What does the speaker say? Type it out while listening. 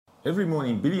every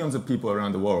morning billions of people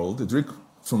around the world drink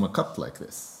from a cup like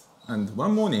this. And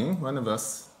one morning, one of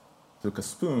us took a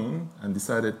spoon and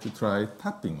decided to try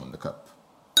tapping on the cup.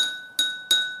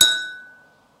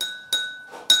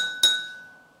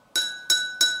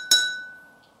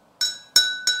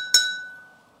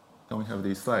 Can we have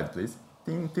the slide, please?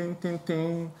 Ting, ting, ting,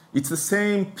 ting. It's the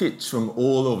same pitch from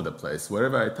all over the place.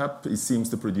 Wherever I tap, it seems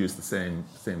to produce the same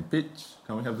pitch.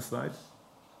 Can we have the slide?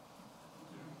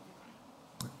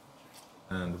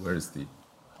 And where is the...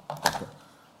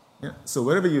 Yeah. So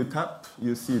wherever you tap,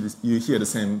 you see this, you hear the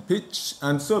same pitch.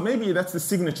 And so maybe that's the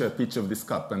signature pitch of this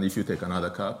cup. And if you take another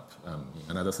cup,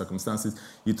 in other circumstances,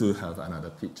 you too have another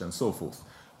pitch and so forth.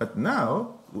 But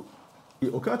now,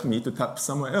 it occurred to me to tap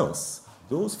somewhere else.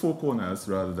 Those four corners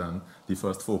rather than the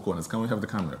first four corners. Can we have the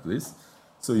camera, please?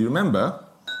 So you remember,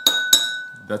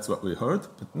 that's what we heard.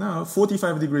 But now,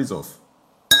 45 degrees off.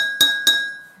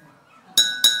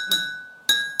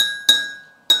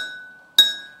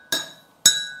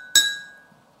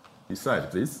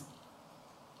 Slide, please.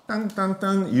 Tan, tan,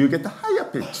 tan, you get a higher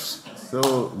pitch.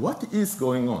 So what is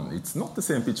going on? It's not the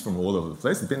same pitch from all over the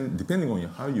place. Depending on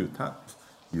how you tap,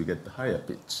 you get the higher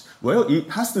pitch. Well, it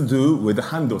has to do with the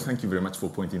handle. Thank you very much for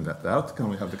pointing that out. Can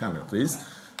we have the camera, please?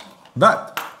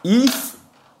 But if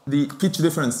the pitch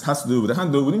difference has to do with the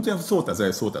handle, wouldn't you have thought, as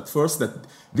I thought at first, that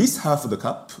this half of the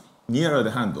cup nearer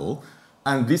the handle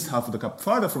and this half of the cup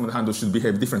farther from the handle should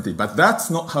behave differently. But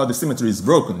that's not how the symmetry is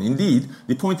broken. Indeed,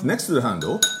 the point next to the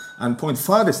handle and point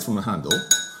farthest from the handle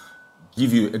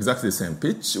give you exactly the same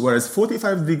pitch, whereas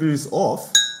 45 degrees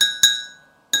off,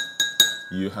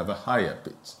 you have a higher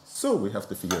pitch. So we have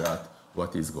to figure out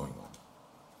what is going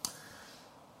on.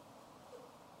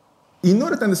 In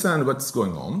order to understand what's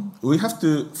going on, we have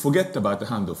to forget about the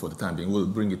handle for the time being. We'll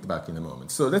bring it back in a moment.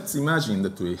 So let's imagine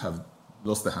that we have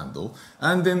lost the handle,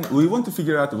 and then we want to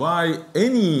figure out why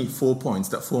any 4 points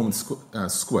that form a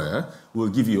square will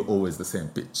give you always the same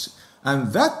pitch.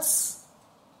 And that's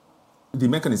the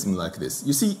mechanism like this.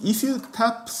 You see, if you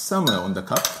tap somewhere on the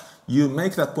cup, you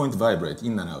make that point vibrate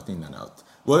in and out, in and out.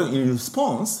 Well, in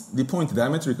response, the point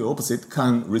diametrically opposite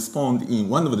can respond in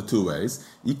one of the two ways.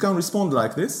 It can respond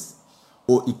like this,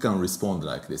 or it can respond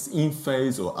like this, in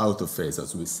phase or out of phase,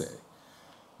 as we say.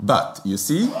 But, you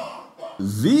see,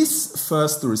 this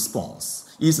first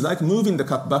response is like moving the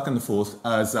cup back and forth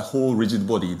as a whole rigid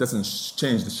body. It doesn't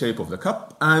change the shape of the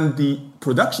cup, and the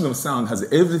production of sound has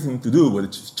everything to do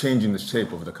with changing the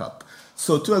shape of the cup.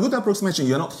 So to a good approximation,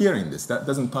 you're not hearing this. That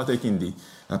doesn't participate in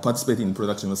the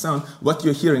production of sound. What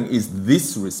you're hearing is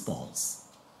this response.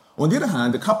 On the other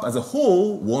hand, the cup as a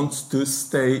whole wants to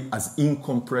stay as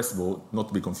incompressible, not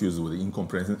to be confused with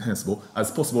incomprehensible, as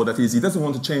possible. That is, it doesn't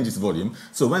want to change its volume.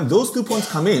 So when those 2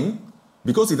 points come in,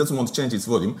 because it doesn't want to change its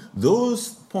volume,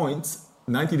 those points,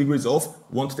 90 degrees off,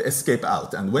 want to escape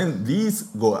out. And when these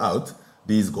go out,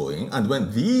 these go in. And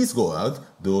when these go out,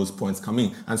 those points come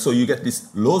in. And so you get this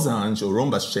losange or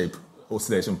rhombus shape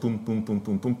oscillation, boom, boom, boom,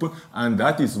 boom, boom, boom. And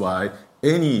that is why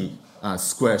any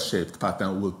square-shaped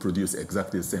pattern will produce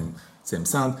exactly the same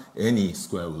sound. Any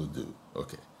square will do.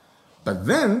 Okay. But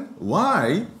then,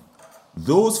 why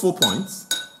those 4 points,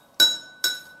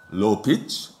 low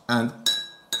pitch, and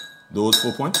those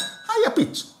 4 points, higher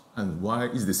pitch? And why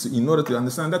is this? In order to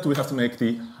understand that, we have to make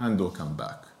the handle come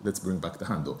back. Let's bring back the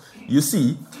handle. You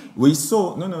see, we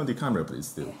saw... No, the camera, please,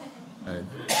 still.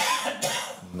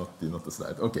 Not the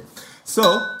slide. Okay.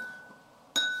 So,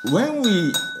 when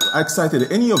we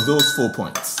excited any of those 4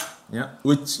 points, yeah,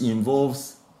 which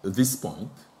involves this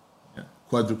point, yeah,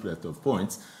 quadruplet of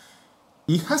points,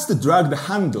 it has to drag the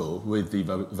handle with the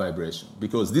vibration,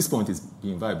 because this point is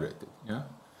being vibrated. Yeah?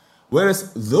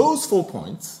 Whereas those 4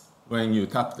 points, when you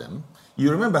tap them, you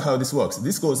remember how this works.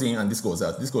 This goes in and this goes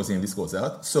out. This goes in, this goes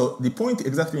out. So the point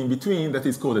exactly in between, that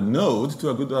is called a node, to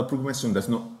a good approximation, does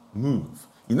not move.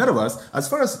 In other words, as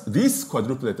far as these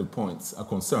quadruplet of points are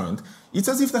concerned, it's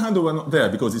as if the handle were not there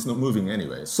because it's not moving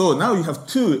anyway. So now you have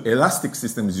two elastic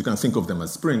systems, you can think of them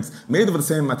as springs, made of the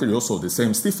same material, so the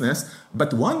same stiffness,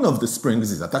 but one of the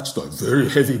springs is attached to a very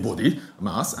heavy body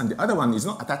mass, and the other one is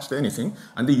not attached to anything,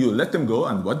 and then you let them go,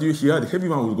 and what do you hear? The heavy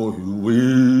one will go,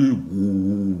 wee,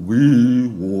 woo, wee,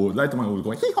 woo. Light one will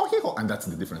go, hee ho, and that's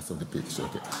the difference of the pitch.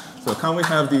 Okay. So can we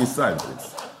have the slide,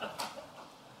 please?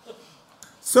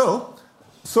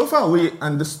 So far we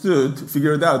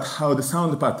figured out how the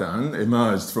sound pattern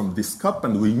emerged from this cup,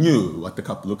 and we knew what the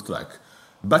cup looked like.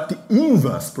 But the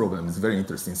inverse problem is very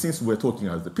interesting. Since we're talking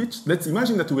about the pitch, let's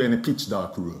imagine that we're in a pitch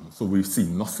dark room, so we see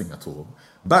nothing at all.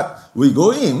 But we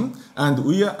go in, and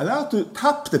we are allowed to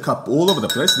tap the cup all over the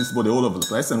place, this body all over the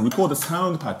place, and record a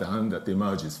sound pattern that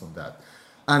emerges from that.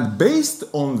 And based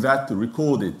on that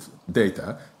recorded data,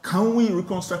 can we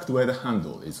reconstruct where the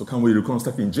handle is? So can we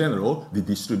reconstruct in general the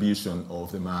distribution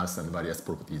of the mass and various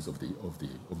properties of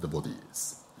the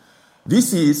bodies?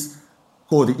 This is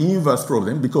called the inverse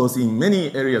problem because in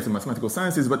many areas of mathematical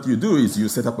sciences, what you do is you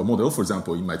set up a model. For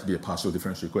example, it might be a partial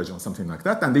differential equation or something like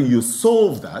that, and then you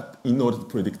solve that in order to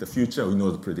predict the future, or in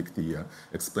order to predict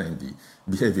explain the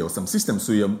behavior of some system.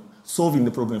 So you're solving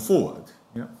the problem forward.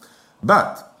 Yeah?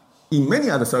 But in many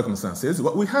other circumstances,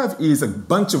 what we have is a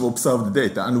bunch of observed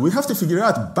data, and we have to figure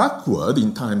out backward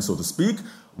in time, so to speak,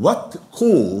 what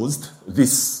caused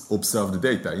this observed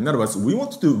data. In other words, we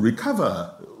want to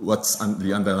recover what's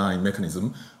the underlying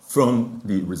mechanism from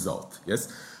the result. Yes?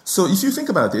 So if you think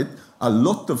about it, a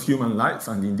lot of human life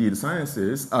and indeed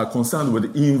sciences are concerned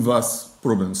with inverse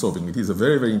problem solving. It is a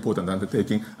very, very important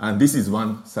undertaking, and this is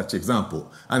one such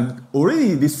example. And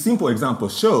already this simple example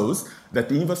shows that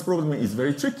the inverse problem is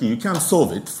very tricky. You can't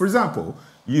solve it. For example,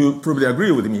 you probably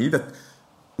agree with me that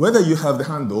whether you have the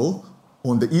handle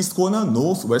on the east corner,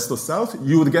 north, west, or south,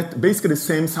 you would get basically the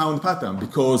same sound pattern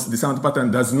because the sound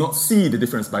pattern does not see the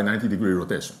difference by 90-degree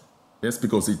rotation. Yes,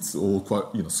 because it's all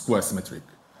square symmetric.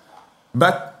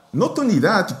 But not only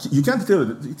that, you can't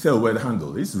tell where the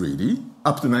handle is really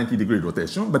up to 90-degree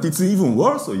rotation, but it's even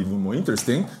worse or even more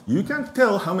interesting. You can't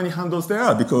tell how many handles there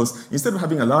are because instead of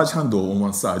having a large handle on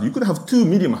one side, you could have two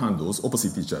medium handles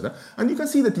opposite each other, and you can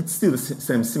see that it's still the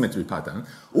same symmetry pattern,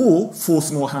 or four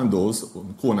small handles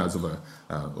on corners of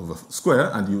a square,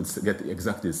 and you would get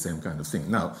exactly the same kind of thing.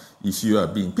 Now, if you are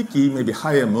being picky, maybe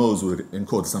higher modes will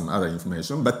encode some other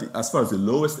information, but as far as the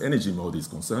lowest energy mode is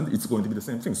concerned, it's going to be the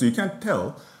same thing. So you can't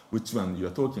tell which one you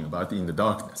are talking about in the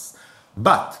darkness.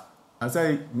 But as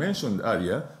I mentioned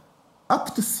earlier,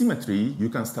 up to symmetry, you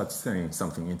can start saying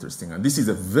something interesting. And this is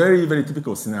a very, very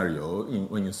typical scenario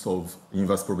when you solve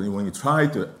inverse problems, when you try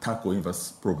to tackle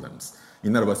inverse problems.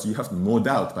 In other words, you have to mode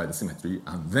out by the symmetry,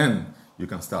 and then you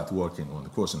can start working on the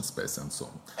quotient space and so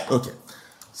on. Okay,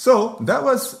 so that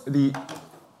was the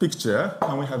picture.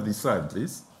 Can we have the slide,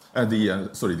 please?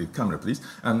 The camera, please.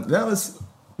 And that was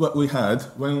what we had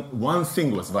when one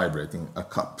thing was vibrating, a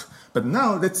cup. But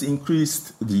now let's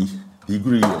increase the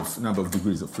number of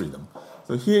degrees of freedom.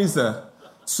 So here is a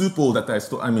soup bowl that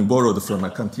I borrowed from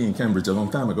a canteen in Cambridge a long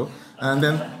time ago, and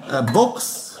then a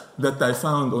box that I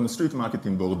found on the street market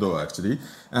in Bordeaux, actually.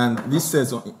 And this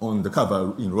says on the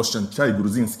cover in Russian, Chai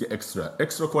Gruzinski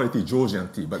extra quality Georgian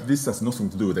tea. But this has nothing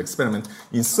to do with the experiment.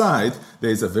 Inside,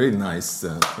 there is a very nice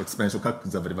explanation, как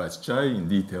заваривать чай, in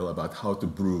detail about how to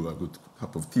brew a good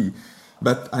cup of tea.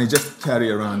 But I just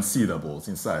carry around cedar balls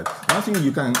inside. One thing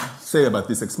you can say about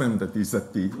this experiment is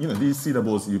that these cedar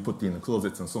balls you put in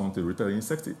closets and so on to repel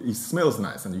insects, it smells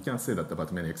nice, and you can't say that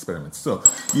about many experiments. So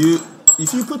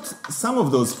if you put some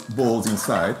of those balls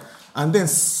inside and then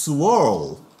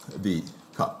swirl the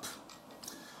cup.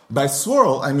 By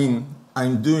swirl, I mean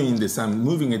I'm doing this, I'm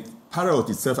moving it parallel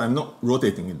to itself, I'm not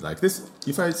rotating it like this.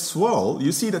 If I swirl,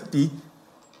 you see that the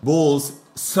balls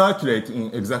circulate in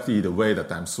exactly the way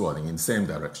that I'm swirling, in the same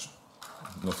direction.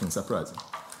 Nothing surprising.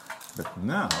 But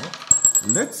now,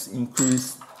 let's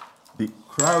increase the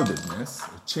crowdedness,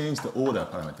 or change the order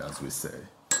parameter, as we say.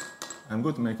 I'm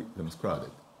going to make them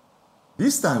crowded.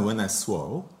 This time, when I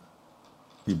swirl,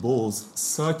 the balls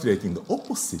circulate in the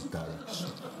opposite direction.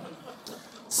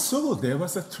 So there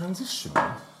was a transition,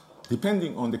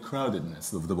 depending on the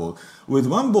crowdedness of the ball. With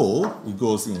one ball, it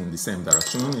goes in the same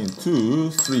direction. In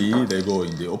 2, 3, they go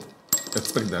in the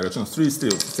expected direction. 3 is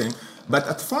still the same. But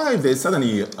at 5, there's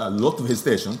suddenly a lot of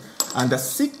hesitation. And at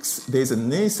 6, there's a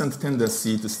nascent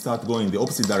tendency to start going in the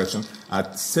opposite direction.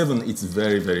 At 7, it's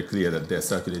very, very clear that they're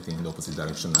circulating in the opposite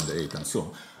direction, and the 8, and so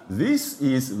on. This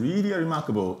is really a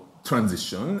remarkable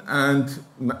transition, and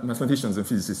mathematicians and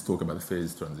physicists talk about a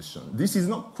phase transition. This is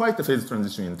not quite a phase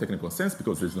transition in a technical sense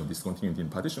because there's no discontinuity in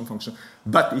partition function,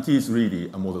 but it is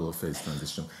really a model of phase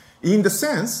transition in the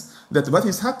sense that what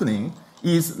is happening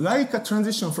is like a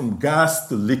transition from gas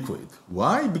to liquid.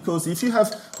 Why? Because if you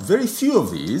have very few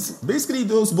of these, basically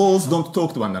those balls don't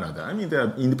talk to one another. I mean,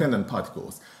 they're independent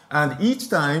particles. And each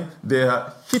time they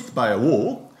are hit by a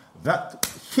wall, that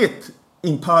hit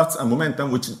imparts a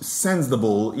momentum which sends the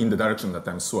ball in the direction that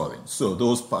I'm swirling. So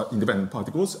those independent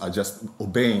particles are just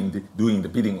doing the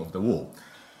bidding of the wall.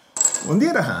 On the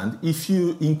other hand, if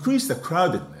you increase the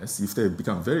crowdedness, if they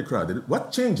become very crowded,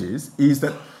 what changes is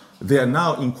that they are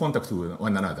now in contact with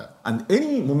one another. And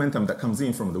any momentum that comes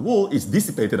in from the wall is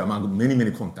dissipated among many, many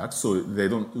contacts, so they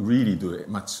don't really do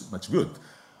much good.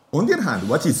 On the other hand,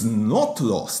 what is not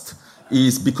lost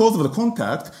is because of the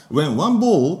contact, when one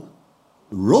ball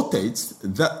rotates,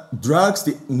 that drags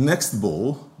the next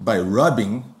ball by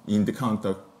rubbing in the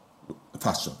counter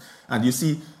fashion. And you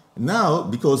see, now,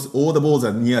 because all the balls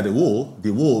are near the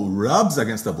wall rubs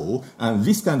against the ball, and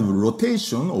this kind of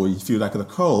rotation, or if you like the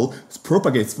curl,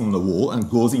 propagates from the wall and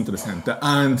goes into the center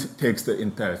and takes the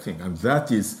entire thing. And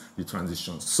that is the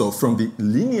transition. So from the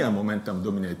linear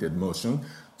momentum-dominated motion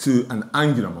to an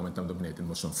angular momentum-dominated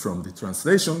motion, from the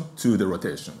translation to the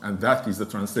rotation. And that is the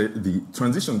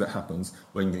transition that happens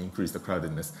when you increase the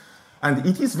crowdedness. And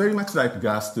it is very much like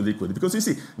gas to liquid, because you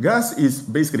see, gas is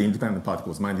basically independent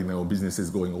particles minding their own businesses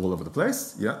going all over the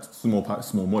place,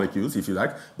 small molecules, if you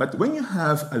like. But when you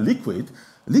have a liquid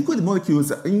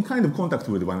molecules are in kind of contact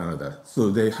with one another, so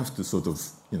they have to sort of,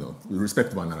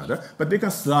 respect one another, but they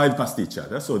can slide past each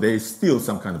other, so there is still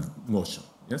some kind of motion,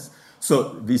 yes? So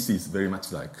this is very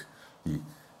much like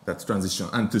that transition.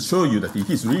 And to show you that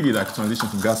it is really like transition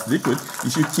from gas to liquid,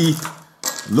 if you keep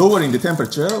lowering the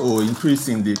temperature or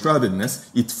increasing the crowdedness,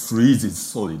 it freezes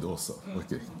solid also.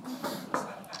 Okay.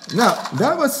 Now,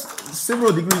 that was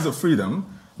several degrees of freedom,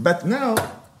 but now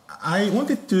I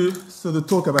wanted to sort of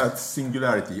talk about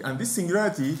singularity, and this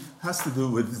singularity has to do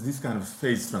with this kind of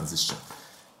phase transition.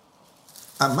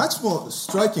 A much more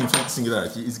striking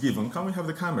singularity is given. Can we have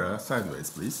the camera sideways,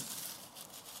 please?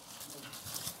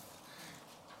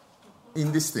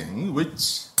 In this thing,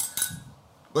 which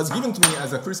was given to me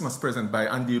as a Christmas present by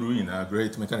Andy Ruina, a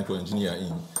great mechanical engineer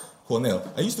in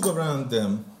Cornell. I used to go around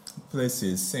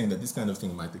places saying that this kind of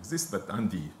thing might exist, but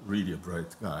Andy, really a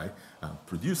bright guy,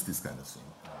 produced this kind of thing.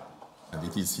 And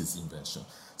it is his invention.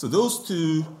 So those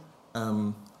two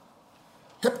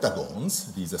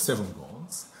heptagons, these are 7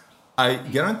 gons, I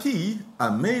guarantee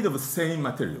are made of the same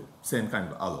material, same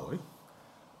kind of alloy.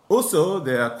 Also,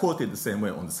 they are coated the same way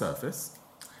on the surface.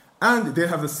 And they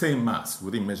have the same mass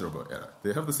within measurable error.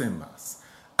 They have the same mass.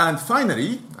 And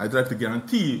finally, I'd like to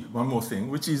guarantee one more thing,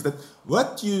 which is that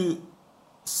what you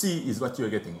see is what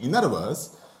you're getting. In other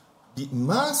words, the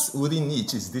mass within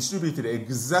each is distributed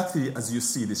exactly as you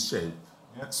see this shape.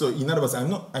 Yeah? So in other words,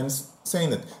 I'm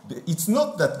saying that it's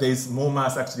not that there's more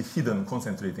mass actually hidden,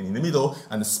 concentrated in the middle,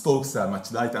 and the spokes are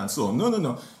much lighter and so on.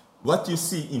 No. What you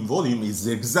see in volume is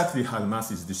exactly how the mass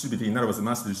is distributed. In other words, the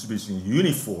mass distribution is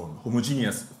uniform,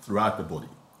 homogeneous throughout the body.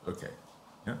 Okay.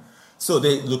 Yeah? So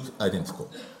they look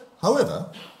identical.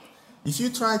 However, if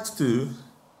you try to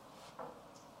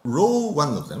roll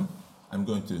one of them, I'm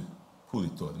going to pull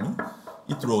it toward me,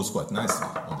 it rolls quite nicely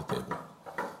on the table.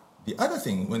 The other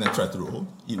thing, when I try to roll,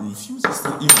 it refuses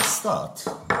to even start.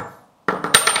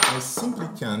 I simply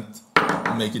can't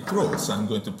make it roll, so I'm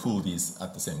going to pull these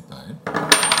at the same time.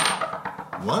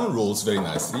 One rolls very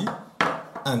nicely,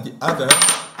 and the other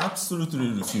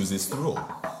absolutely refuses to roll.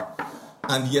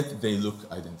 And yet they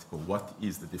look identical. What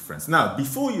is the difference? Now,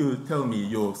 before you tell me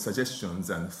your suggestions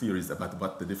and theories about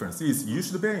what the difference is, you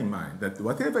should bear in mind that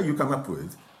whatever you come up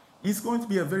with is going to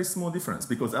be a very small difference,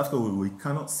 because after all, we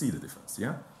cannot see the difference,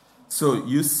 yeah? So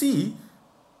you see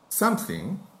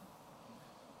something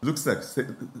looks like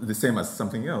the same as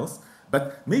something else,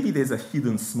 but maybe there's a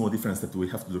hidden small difference that we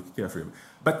have to look carefully at.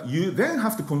 But you then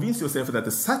have to convince yourself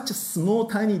that such a small,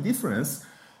 tiny difference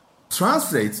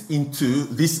translates into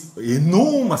this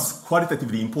enormous,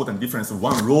 qualitatively important difference of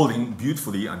one rolling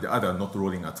beautifully and the other not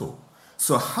rolling at all.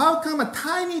 So how come a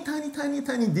tiny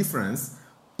difference,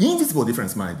 invisible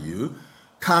difference, mind you,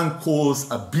 can cause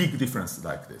a big difference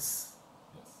like this?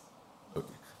 Yes.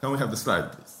 Okay. Can we have the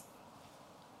slide, please?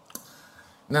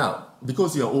 Now,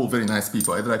 because you are all very nice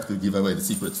people, I'd like to give away the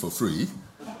secret for free.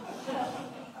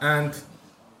 And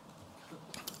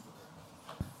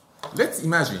let's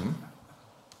imagine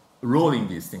rolling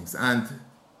these things. And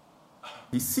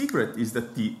the secret is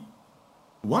that the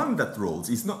one that rolls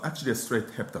is not actually a straight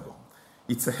heptagon.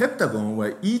 It's a heptagon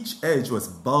where each edge was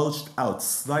bulged out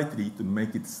slightly to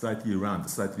make it slightly round,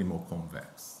 slightly more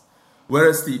convex.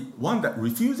 Whereas the one that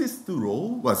refuses to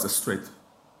roll was a straight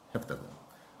heptagon.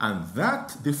 And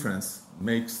that difference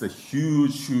makes a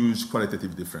huge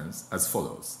qualitative difference as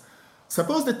follows.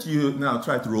 Suppose that you now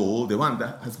try to roll the one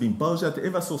that has been bulged out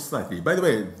ever so slightly. By the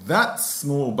way, that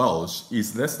small bulge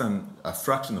is less than a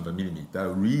fraction of a millimeter, a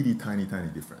really tiny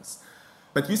difference.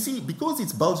 But you see, because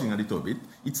it's bulging a little bit,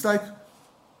 it's like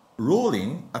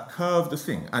rolling a curved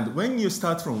thing. And when you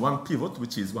start from one pivot,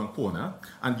 which is one corner,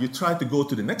 and you try to go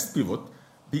to the next pivot,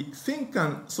 the thing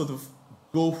can sort of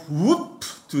go whoop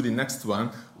to the next one,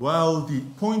 while the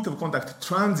point of contact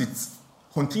transits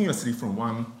continuously from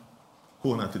one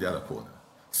corner to the other corner.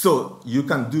 So you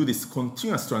can do this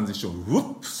continuous transition,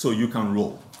 whoop, so you can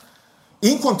roll.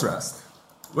 In contrast,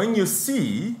 when you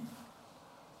see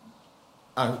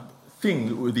a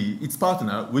thing with its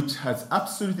partner which has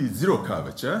absolutely zero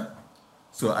curvature,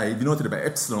 so I denoted by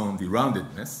epsilon the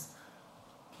roundedness,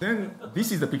 then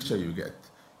this is the picture you get.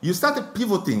 You started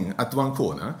pivoting at one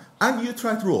corner, and you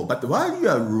try to roll. But while you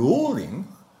are rolling,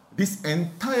 this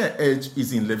entire edge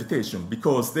is in levitation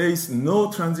because there is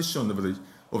no transition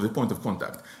of the point of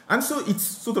contact. And so it's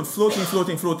sort of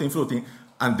floating,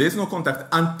 and there's no contact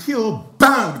until,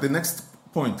 bang, the next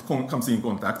point comes in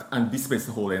contact and dissipates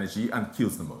the whole energy and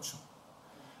kills the motion.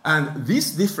 And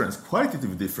this difference,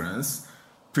 qualitative difference,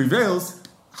 prevails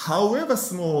however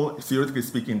small, theoretically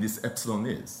speaking, this epsilon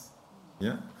is.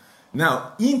 Yeah?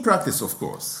 Now, in practice, of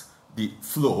course, the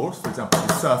floor, for example,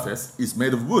 the surface, is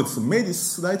made of wood, so made is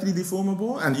slightly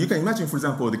deformable. And you can imagine, for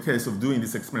example, the case of doing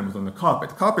this experiment on the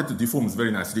carpet. Carpet deforms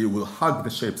very nicely. It will hug the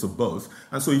shapes of both.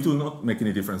 And so it will not make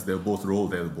any difference. They'll both roll,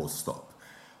 they'll both stop.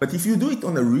 But if you do it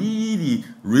on a really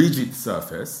rigid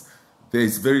surface, there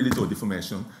is very little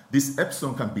deformation. This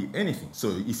epsilon can be anything. So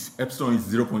if epsilon is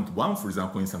 0.1, for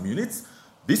example, in some units,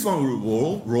 this one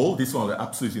will roll, this one will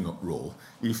absolutely not roll.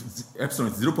 If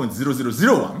epsilon is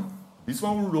 0.0001, this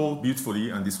one will roll beautifully,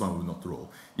 and this one will not roll.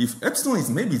 If epsilon is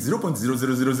maybe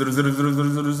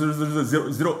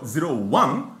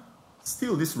 0.00000000001,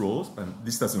 still this rolls, and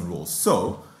this doesn't roll.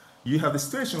 So you have a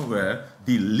situation where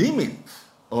the limit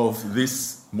of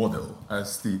this model,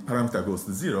 as the parameter goes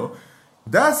to 0,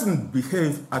 doesn't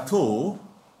behave at all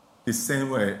the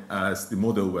same way as the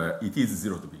model where it is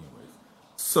 0 to begin with.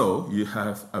 So you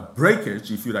have a breakage,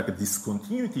 if you like, a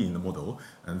discontinuity in the model,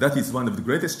 and that is one of the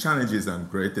greatest challenges and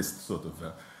greatest sort of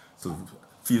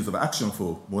fields of action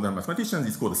for modern mathematicians.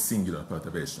 It's called a singular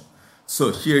perturbation.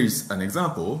 So here is an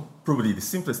example, probably the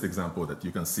simplest example that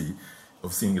you can see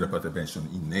of singular perturbation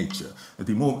in nature.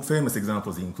 The more famous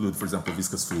examples include, for example,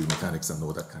 viscous fluid mechanics and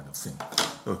all that kind of thing.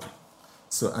 Okay,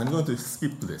 so I'm going to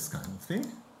skip this kind of thing,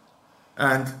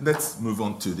 and let's move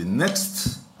on to the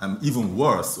next, even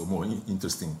worse or more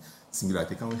interesting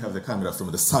singularity. Can we have the camera from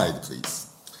the side, please?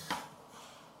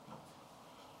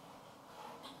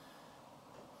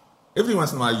 Every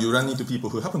once in a while, you run into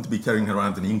people who happen to be carrying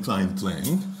around an inclined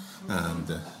plane,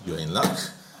 and you're in luck.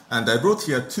 And I brought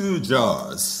here two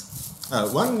jars.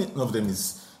 One of them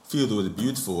is filled with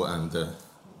beautiful and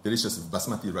delicious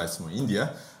basmati rice from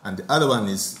India, and the other one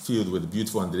is filled with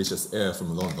beautiful and delicious air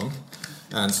from London.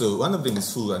 And so one of them is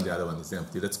full and the other one is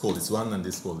empty. Let's call this 1 and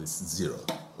let's call this 0,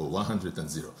 or 100 and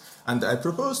 0. And I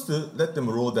propose to let them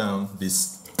roll down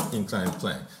this inclined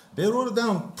plane. They roll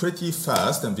down pretty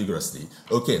fast and vigorously.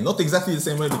 Okay, not exactly the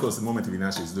same way because the moment of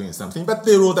inertia is doing something, but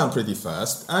they roll down pretty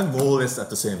fast and more or less at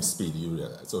the same speed, you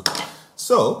realize. Okay.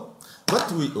 So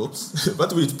what we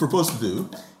propose to do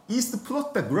is to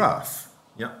plot the graph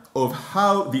of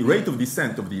how the rate of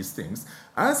descent of these things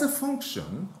as a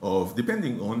function of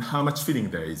depending on how much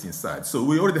filling there is inside. So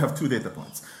we already have two data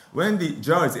points. When the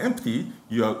jar is empty,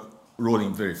 you are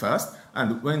rolling very fast,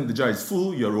 and when the jar is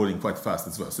full, you are rolling quite fast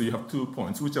as well. So you have 2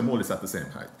 points which are more or less at the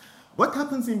same height. What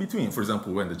happens in between? For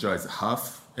example, when the jar is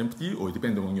half empty, or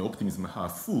depending on your optimism,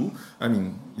 half full,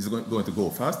 is it going to go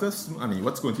faster?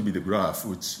 What's going to be the graph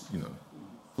which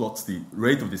plots the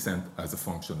rate of descent as a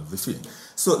function of the filling?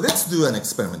 So let's do an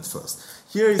experiment first.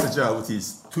 Here is a jar which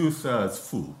is 2/3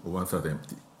 full or 1/3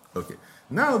 empty. Okay.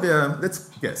 Now let's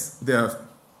guess. There are,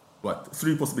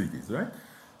 3 possibilities, right?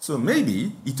 So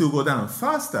maybe it will go down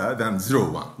faster than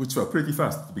 0, 1, which were pretty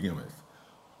fast to begin with.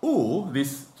 Or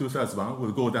this 2/3 one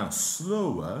will go down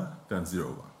slower than 0,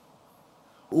 1.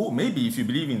 Or maybe if you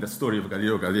believe in the story of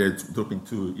Galileo Galilei dropping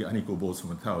 2 unequal balls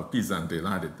from a tower of Pisa and they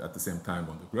landed at the same time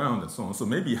on the ground and so on, so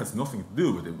maybe it has nothing to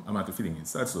do with the amount of filling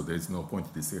inside, so there is no point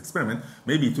to this experiment.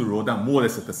 Maybe it will roll down more or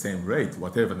less at the same rate,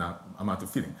 whatever amount of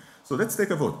filling. So let's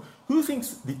take a vote. Who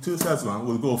thinks the 2/3 one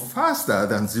will go faster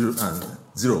than 0,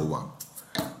 1?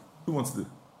 Who wants to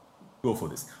go for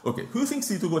this? Okay, who thinks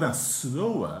it will go down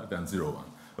slower than 0, 1?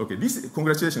 Okay,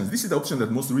 congratulations. This is the option that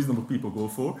most reasonable people go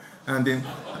for. And then,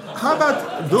 how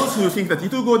about those who think that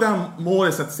it will go down more or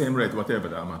less at the same rate, whatever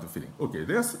the amount of filling? Okay,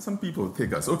 there are some people who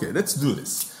take us. Okay, let's do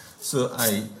this. So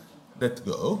I let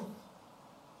go.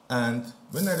 And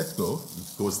when I let go,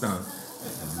 it goes down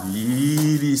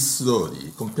really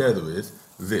slowly compared with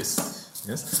this.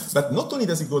 Yes? But not only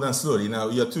does it go down slowly, now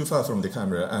you're too far from the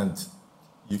camera and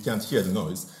you can't hear the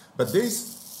noise, but there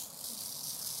is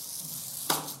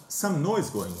some noise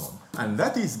going on. And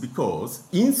that is because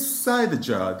inside the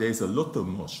jar there is a lot of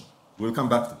motion. We'll come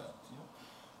back to that.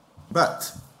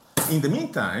 But in the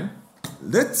meantime,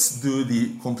 let's do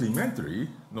the complementary,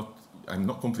 I'm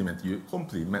not compliment you,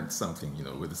 complement something,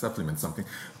 with a supplement something,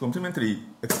 complementary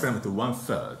experiment of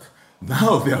 1/3.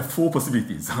 Now there are 4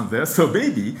 possibilities on there, so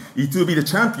maybe it will be the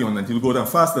champion and it will go down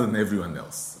faster than everyone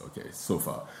else, okay, so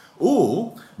far.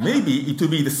 Or maybe it will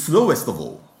be the slowest of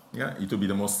all. Yeah, it will be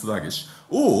the most sluggish.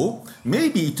 Or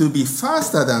maybe it will be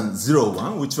faster than 0,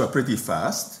 1, which were pretty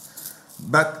fast,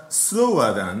 but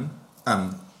slower than,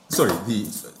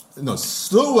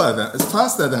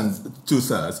 faster than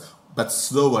 2/3, but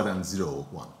slower than 0,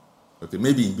 1. Okay,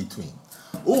 maybe in between.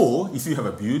 Or if you have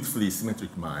a beautifully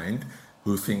symmetric mind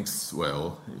who thinks,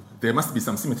 well, there must be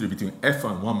some symmetry between f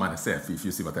and 1 minus f, if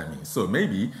you see what I mean. So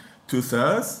maybe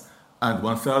 2/3 and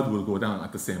 1/3 will go down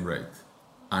at the same rate.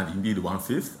 And indeed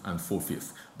 1/5 and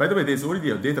 4/5. By the way, there's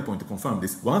already a data point to confirm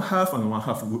this. 1/2 and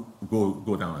 1/2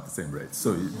 go down at the same rate.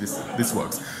 So this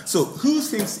works. So who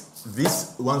thinks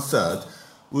this 1/3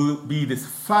 will be the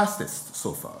fastest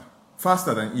so far?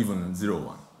 Faster than even 0,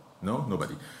 1? No?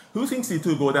 Nobody. Who thinks it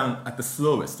will go down at the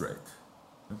slowest rate?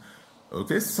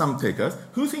 Okay, some takers.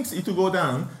 Who thinks it will go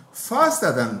down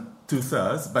faster than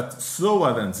 2/3 but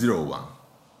slower than 0, 1?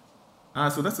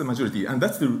 So that's the majority, and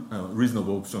that's the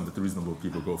reasonable option that the reasonable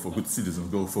people go for, good citizens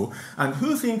go for. And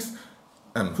who thinks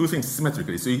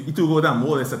symmetrically? So it will go down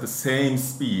more or less at the same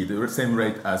speed, the same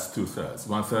rate as 2/3,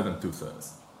 1/3 and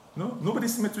 2/3. No? Nobody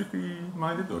symmetrically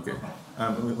minded? Okay.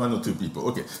 1 or 2 people.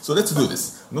 Okay, so let's do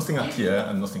this. Nothing up here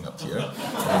and nothing up here.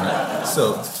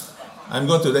 So I'm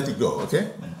going to let it go,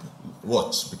 okay?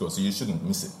 Watch, because you shouldn't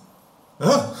miss it.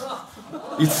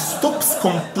 It stops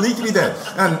completely dead.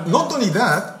 And not only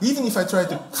that, even if I try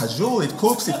to cajole it,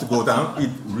 coax it to go down,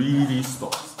 it really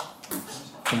stops.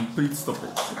 Complete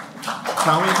stoppage.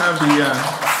 Can we have the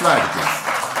slide, please?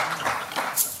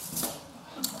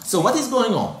 So what is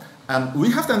going on?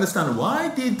 We have to understand why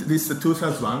did this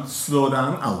 2/3 one slow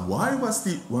down and why was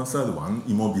the 1/3 one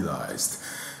immobilized?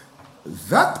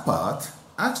 That part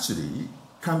actually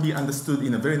can be understood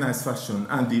in a very nice fashion,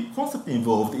 and the concept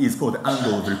involved is called the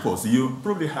angle of repose. You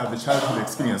probably have the childhood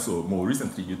experience, or more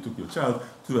recently you took your child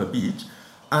to a beach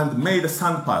and made a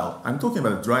sand pile. I'm talking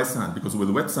about dry sand, because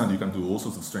with wet sand you can do all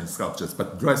sorts of strange sculptures,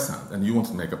 but dry sand, and you want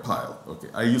to make a pile. Okay,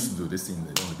 I used to do this on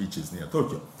the beaches near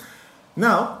Tokyo.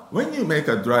 Now, when you make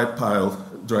a dry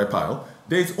pile,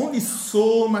 there's only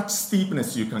so much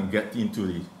steepness you can get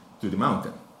into the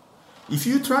mountain. If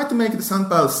you try to make the sand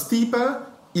pile steeper,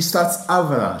 it starts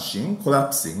avalanching,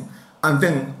 collapsing, and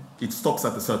then it stops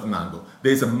at a certain angle.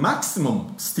 There's a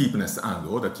maximum steepness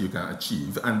angle that you can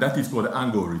achieve, and that is called the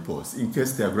angle of repose. In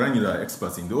case there are granular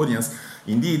experts in the audience,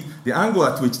 indeed, the angle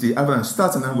at which the avalanche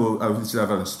starts and the angle at which the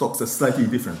avalanche stops are slightly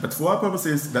different. But for our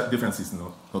purposes, that difference is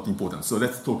not important. So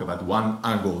let's talk about one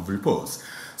angle of repose.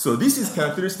 So this is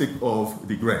characteristic of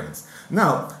the grains.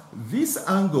 Now, this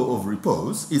angle of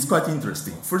repose is quite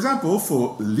interesting. For example,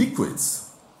 for liquids,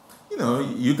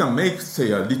 you can make,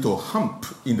 say, a little hump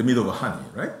in the middle of honey,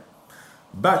 right?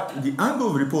 But the angle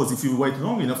of repose, if you wait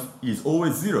long enough, is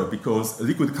always 0 because a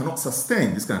liquid cannot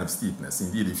sustain this kind of steepness.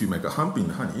 Indeed, if you make a hump in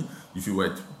honey, if you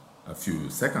wait a few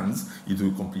seconds, it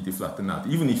will completely flatten out.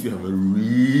 Even if you have a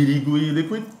really gooey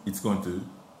liquid, it's going to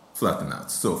flatten out.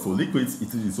 So for liquids,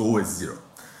 it is always 0.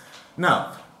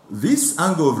 Now, this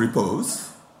angle of repose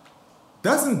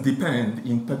doesn't depend,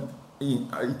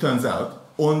 it turns out,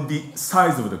 on the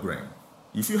size of the grain.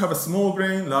 If you have a small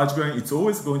grain, large grain, it's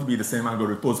always going to be the same angle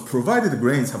of repose, provided the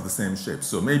grains have the same shape.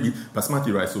 So maybe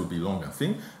basmati rice will be long and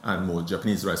thin, and more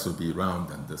Japanese rice will be round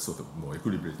and sort of more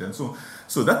equilibrated and so on.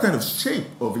 So that kind of shape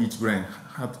of each grain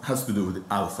has to do with the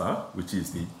alpha, which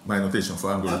is my notation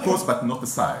for angle of repose, but not the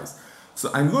size.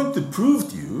 So I'm going to prove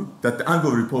to you that the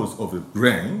angle of repose of the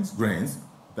grains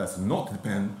does not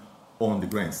depend on the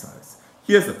grain size.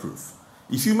 Here's the proof.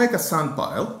 If you make a sand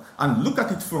pile and look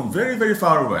at it from very, very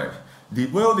far away, the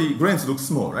grains look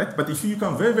small, right? But if you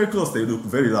come very, very close, they look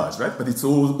very large, right? But it's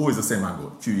always the same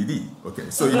angle, QED. Okay,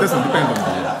 so it doesn't depend on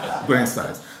the grain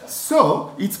size.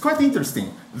 So it's quite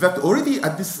interesting that already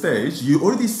at this stage, you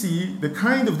already see the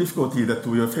kind of difficulty that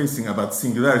we were facing about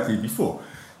singularity before.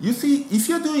 You see, if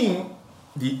you're doing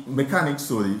the mechanics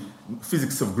or the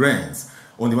physics of grains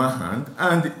on the one hand,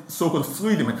 and so-called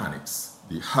fluid mechanics,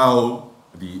 how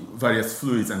the various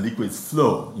fluids and liquids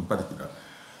flow in particular,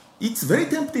 it's very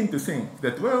tempting to think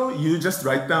that, you just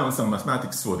write down some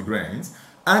mathematics for the grains,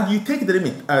 and you take the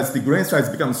limit as the grain size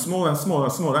becomes smaller and smaller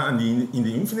and smaller, and in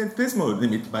the infinitesimal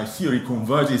limit, by theory,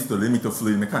 converges to the limit of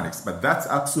fluid mechanics. But that's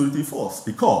absolutely false,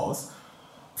 because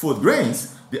for the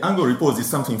grains, the angle of repose is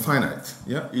something finite.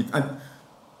 Yeah? And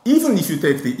even if you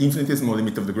take the infinitesimal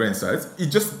limit of the grain size, it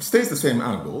just stays the same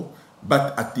angle,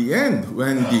 but at the end,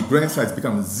 when the grain size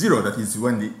becomes 0, that is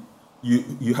when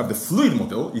you have the fluid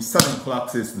model, it suddenly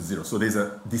collapses to 0. So there's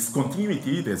a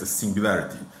discontinuity, there's a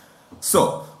singularity.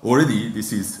 So already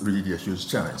this is really a huge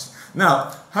challenge.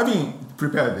 Now, having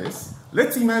prepared this,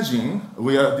 let's imagine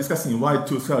we are discussing why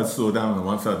 2/3 slow down and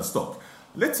 1/3 stop.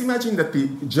 Let's imagine that the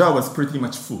jar was pretty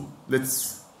much full.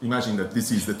 Let's imagine that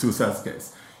this is the 2/3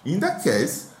 case. In that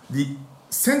case, the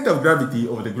center of gravity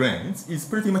of the grains is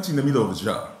pretty much in the middle of the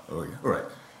jar. All right.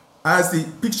 As the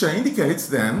picture indicates,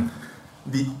 then,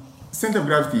 the center of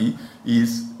gravity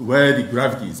is where the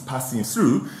gravity is passing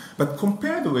through, but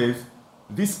compared with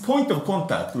this point of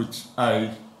contact, which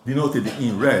I denoted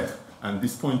in red, and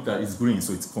this pointer is green,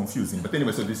 so it's confusing. But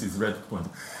anyway, so this is red point.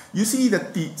 You see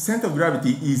that the center of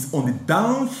gravity is on the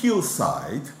downhill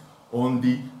side, on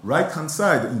the right-hand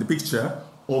side in the picture,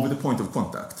 over the point of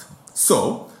contact.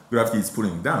 So gravity is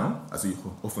pulling down, as it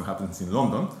often happens in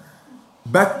London.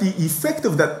 But the effect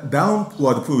of that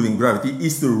downward pulling gravity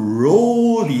is to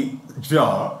roll the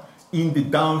jar in the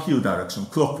downhill direction,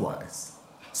 clockwise.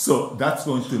 So that's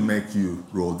going to make you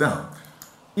roll down.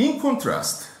 In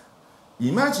contrast,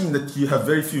 imagine that you have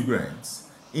very few grains.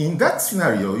 In that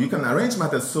scenario, you can arrange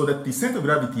matters so that the center of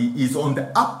gravity is on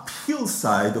the uphill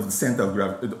side of the center of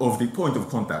gravity of the point of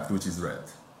contact, which is red.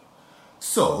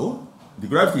 So the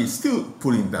gravity is still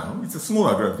pulling down. It's a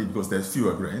smaller gravity because there's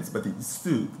fewer grains, but it's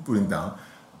still pulling down.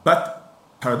 But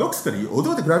paradoxically,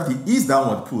 although the gravity is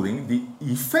downward pulling, the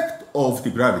effect of the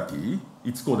gravity,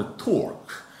 it's called a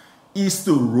torque, is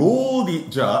to roll the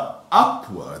jar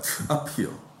upward,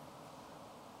 uphill,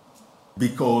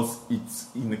 because it's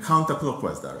in the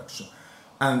counterclockwise direction.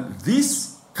 And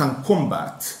this can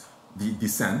combat the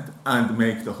descent and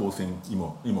make the whole thing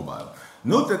immobile.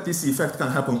 Note that this effect can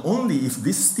happen only if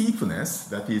this steepness,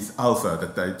 that is alpha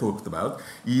that I talked about,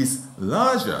 is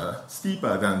larger,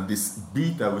 steeper than this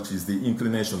beta, which is the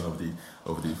inclination of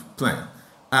the plane.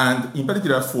 And in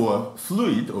particular for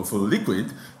fluid or for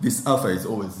liquid, this alpha is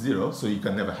always 0, so it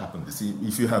can never happen.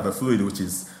 If you have a fluid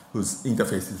whose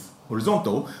interface is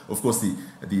horizontal, of course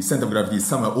the center of gravity is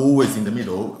somewhere always in the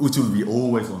middle, which will be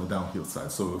always on the downhill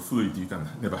side. So fluid, you can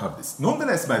never have this.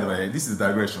 Nonetheless, by the way, this is a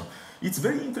digression. It's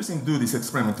very interesting to do this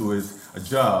experiment with a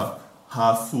jar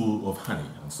half full of honey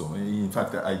and so on. In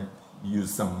fact, I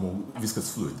used some more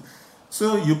viscous fluid.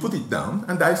 So you put it down,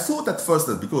 and I thought at first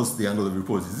that because the angle of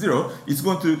repose is 0, it's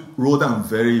going to roll down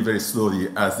very, very slowly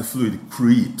as the fluid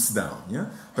creeps down. Yeah?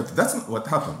 But that's not what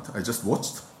happened. I just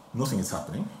watched, nothing is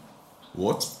happening.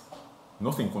 Watched,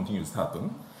 nothing continues to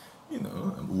happen.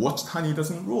 Watched honey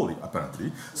doesn't roll it,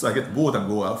 apparently. So I get bored and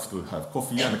go out to have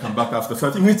coffee and come back after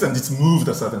 30 minutes and it's moved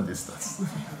a certain distance.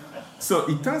 So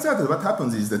it turns out that what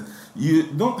happens is that you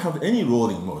don't have any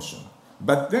rolling motion.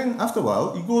 But then after a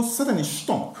while, it goes suddenly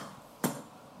stomp,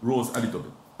 rolls a little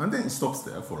bit. And then it stops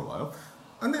there for a while.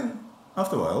 And then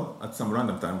after a while, at some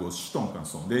random time, goes stomp and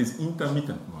so on. There is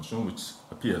intermittent motion which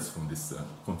appears from this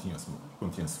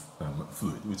continuous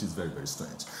fluid, which is very, very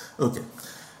strange. Okay.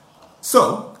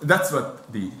 So that's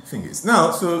what the thing is.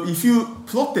 Now, so if you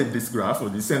plotted this graph or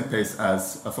descent pace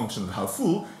as a function of how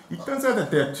full, it turns out that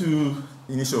there are two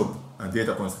initial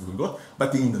data points that we got,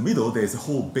 but in the middle there's a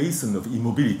whole basin of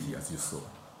immobility, as you saw.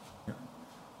 Yeah.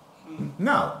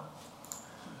 Now,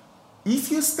 if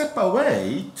you step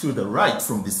away to the right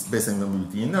from this basin of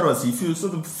immobility, in other words, if you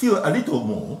sort of feel a little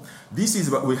more, this is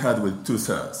what we had with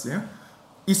 2/3. Yeah?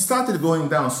 It started going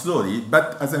down slowly,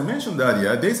 but as I mentioned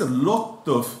earlier, there's a lot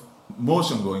of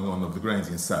motion going on of the grains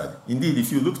inside. Indeed,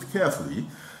 if you looked carefully,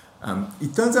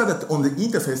 it turns out that on the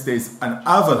interface there is an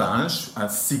avalanche, a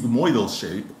sigmoidal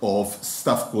shape of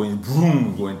stuff going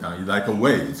boom, going down, like a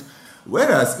wave.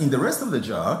 Whereas in the rest of the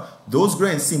jar, those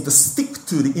grains seem to stick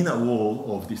to the inner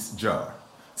wall of this jar.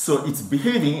 So it's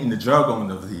behaving in the jargon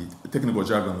of the technical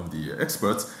jargon of the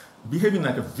experts, behaving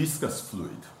like a viscous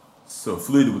fluid. So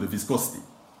fluid with a viscosity,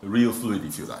 a real fluid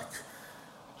if you like.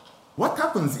 What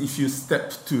happens if you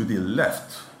step to the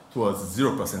left towards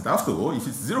 0%? After all, if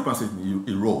it's 0%,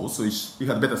 it rolls, so it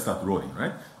had better start rolling,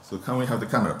 right? So can we have the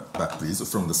camera back, please,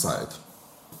 from the side?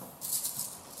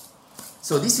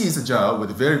 So this is a jar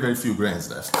with very, very few grains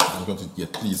left. I'm going to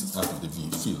get these out of the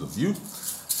field of view.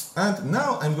 And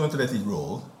now I'm going to let it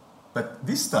roll. But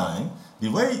this time, the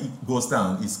way it goes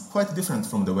down is quite different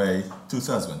from the way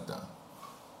 2/3 went down.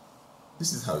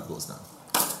 This is how it goes down.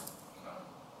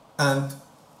 And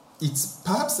it's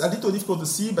perhaps a little difficult to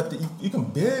see, but you can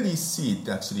barely see it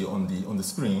actually on the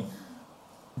screen.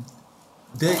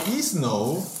 There is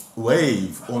no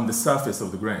wave on the surface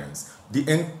of the grains.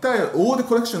 All the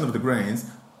collection of the grains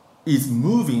is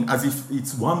moving as if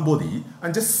it's one body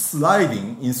and just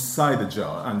sliding inside the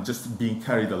jar and just being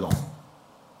carried along.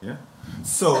 Yeah?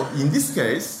 So in this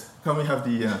case, can we have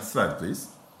the slide, please?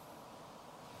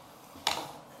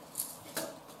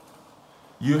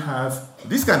 You have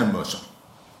this kind of motion.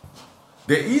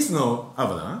 There is no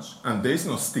avalanche and there is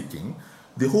no sticking.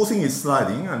 The whole thing is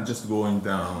sliding and just going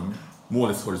down more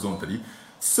or less horizontally.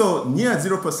 So near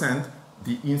 0%,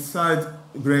 the inside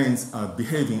grains are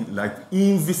behaving like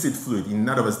inviscid fluid. In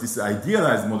other words, this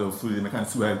idealized model of fluid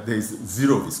mechanics where there is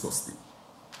zero viscosity.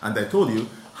 And I told you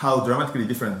how dramatically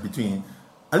different between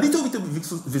a little bit of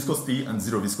viscosity and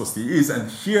zero viscosity is. And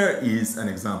here is an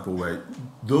example where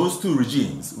those two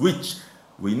regimes, which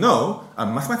we know are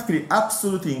mathematically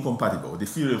absolutely incompatible, the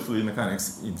theory of fluid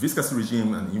mechanics in viscous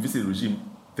regime and inviscid regime,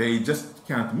 they just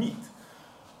can't meet,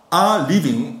 are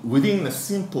living within a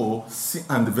simple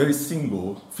and very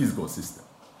single physical system.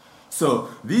 So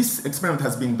this experiment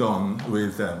has been done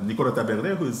with Nicolas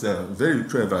Taberlet, who is a very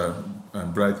clever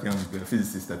and bright young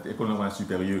physicist at École Normale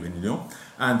Supérieure in Lyon.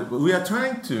 And we are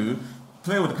trying to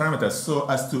play with the parameters so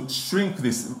as to shrink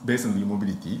this Besenly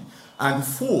mobility and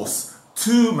force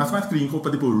two mathematically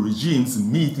incompatible regimes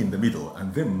meet in the middle,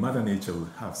 and then Mother Nature will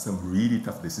have some really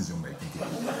tough decision making to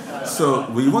do. So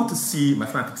we want to see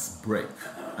mathematics break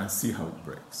and see how it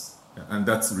breaks. And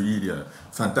that's really a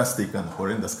fantastic and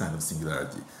horrendous kind of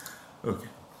singularity. Okay.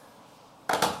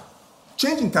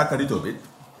 Changing tack a little bit.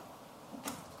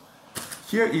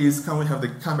 Here is, can we have the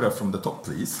camera from the top,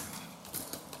 please?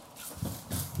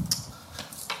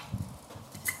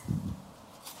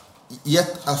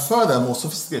 Yet a further, more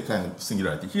sophisticated kind of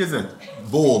singularity. Here's a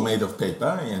ball made of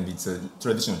paper, and it's a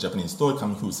traditional Japanese toy,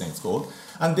 kamifusen it's called.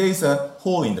 And there is a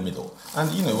hole in the middle. And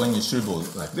you know, when you shrivel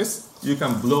like this, you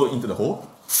can blow into the hole,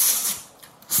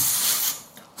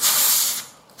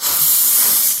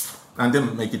 and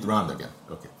then make it round again.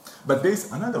 Okay. But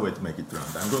there's another way to make it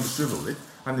round. I'm going to shrivel it,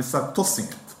 and then start tossing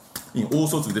it in all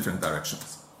sorts of different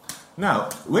directions. Now,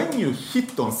 when you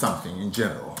hit on something in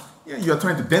general, you are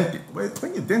trying to dent it.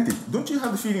 When you dent it, don't you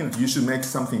have the feeling that you should make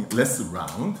something less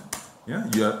round? Yeah?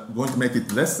 You are going to make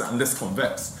it less and less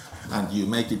convex, and you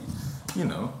make it, you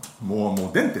know, more and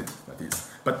more dented, that is.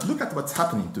 But look at what's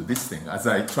happening to this thing as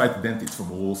I try to dent it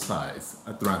from all sides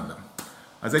at random.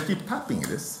 As I keep tapping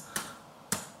this,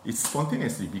 it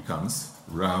spontaneously becomes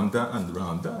rounder and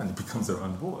rounder, and it becomes a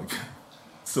round ball again.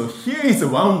 So here is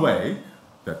one way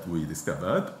that we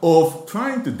discovered of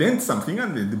trying to dent something,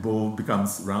 and then the ball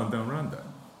becomes rounder and rounder.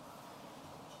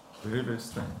 Very, very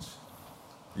strange.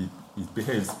 It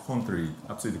behaves contrary,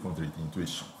 absolutely contrary to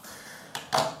intuition.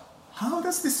 How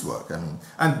does this work? I mean,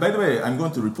 and by the way, I'm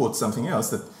going to report something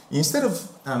else, that instead of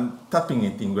tapping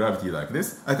it in gravity like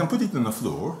this, I can put it on the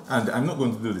floor, and I'm not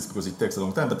going to do this because it takes a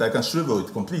long time, but I can shrivel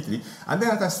it completely, and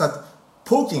then I can start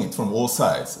poking it from all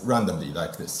sides randomly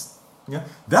like this. Yeah?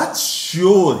 That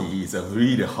surely is a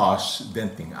really harsh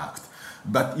denting act.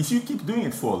 But if you keep doing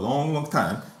it for a long, long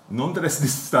time, nonetheless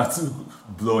this starts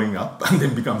blowing up and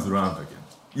then becomes round again,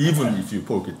 even if you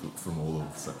poke it from all over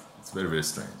the side. It's very, very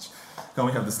strange. Can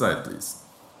we have the slide, please?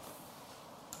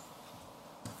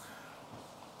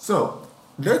 So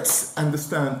let's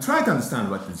try to understand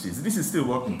what this is. This is still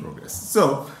work in progress.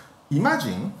 So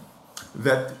imagine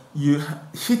that you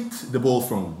hit the ball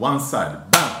from one side,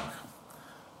 bang.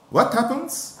 What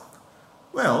happens?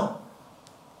 Well,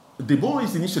 the ball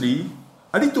is initially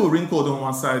a little wrinkled on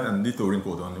one side and a little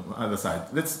wrinkled on the other side.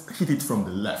 Let's hit it from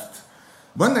the left.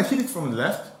 When I hit it from the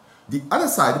left, the other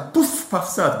side, poof,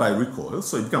 puffs out by recoil,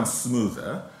 so it becomes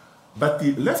smoother. But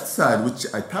the left side, which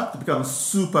I tapped, becomes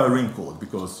super wrinkled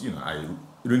because, you know, I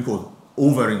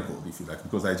over-wrinkled, if you like,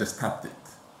 because I just tapped it.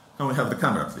 Can we have the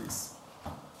camera, please?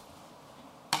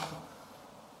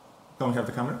 Can we have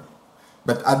the camera?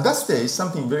 But at that stage,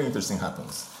 something very interesting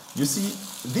happens. You see,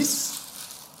 this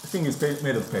thing is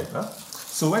made of paper.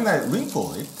 So when I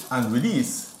wrinkle it and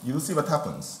release, you will see what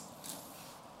happens.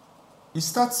 It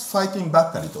starts fighting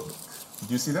back a little bit.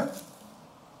 Do you see that?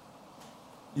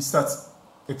 It starts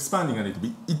expanding a little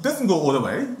bit. It doesn't go all the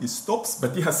way. It stops,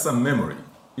 but it has some memory.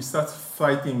 It starts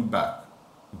fighting back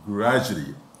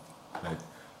gradually. Like,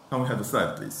 can we have the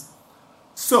slide, please?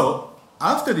 So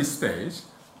after this stage,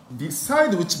 the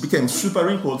side which became super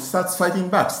wrinkled starts fighting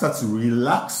back, starts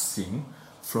relaxing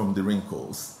from the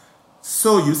wrinkles.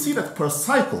 So you see that per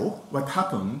cycle, what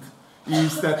happened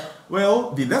is that,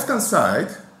 well, the left-hand side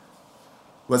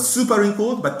was super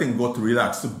wrinkled, but then got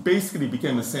relaxed. So basically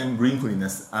became the same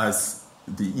wrinkliness as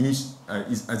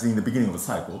as in the beginning of the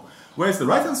cycle. Whereas the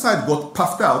right-hand side got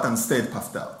puffed out and stayed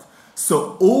puffed out.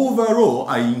 So overall,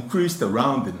 I increased the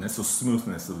roundedness or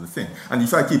smoothness of the thing. And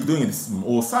if I keep doing this from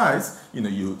all sides, you know,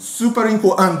 you super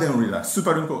wrinkle and then relax,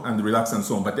 super wrinkle and relax and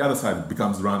so on. But the other side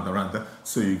becomes rounder and rounder.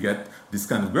 So you get this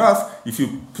kind of graph. If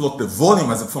you plot the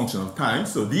volume as a function of time,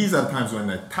 so these are times when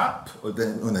I tap or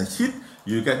then when I hit,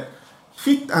 you get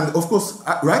hit, and of course,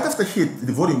 right after hit,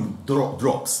 the volume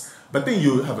drops. But then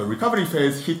you have a recovery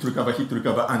phase, hit,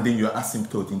 recover, and then you're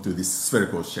asymptote into this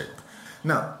spherical shape.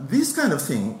 Now, this kind of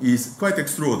thing is quite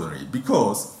extraordinary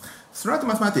because throughout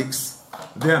mathematics,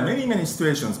 there are many, many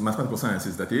situations, mathematical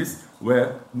sciences that is,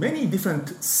 where many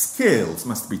different scales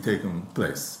must be taken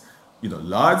place.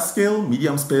 Large scale,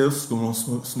 medium scale,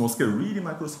 small scale, really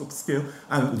microscopic scale,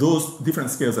 and those different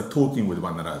scales are talking with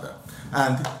one another.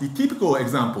 And the typical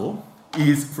example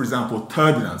is, for example,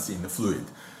 turbulence in the fluid.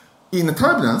 In the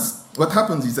turbulence, what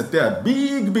happens is that there are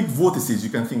big, big vortices you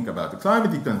can think about. The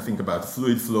climate, you can think about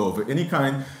fluid flow of any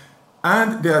kind,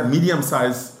 and there are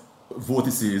medium-sized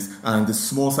vortices and the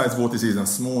small-sized vortices and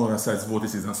smaller-sized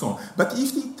vortices and so on. But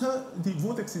if the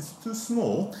vortex is too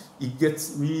small, it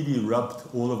gets really rubbed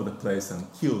all over the place and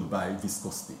killed by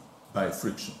viscosity, by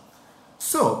friction.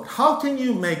 So how can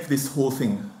you make this whole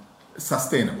thing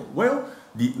sustainable? Well,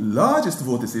 the largest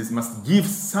vortices must drop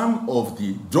some of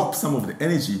the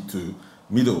energy to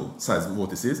middle-sized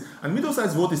vortices, and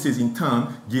middle-sized vortices in turn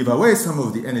give away some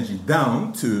of the energy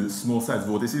down to small-sized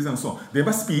vortices and so on. There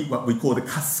must be what we call the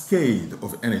cascade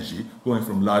of energy going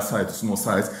from large size to small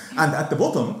size, and at the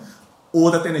bottom, all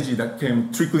that energy that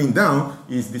came trickling down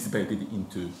is dissipated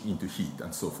into heat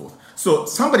and so forth. So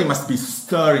somebody must be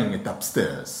stirring it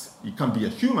upstairs. It can be a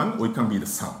human or it can be the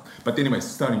sun. But anyway,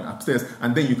 stirring upstairs,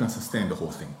 and then you can sustain the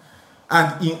whole thing.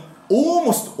 And in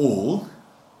almost all,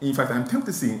 in fact, I'm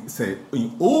tempted to say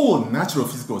in all natural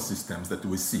physical systems that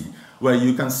we see, where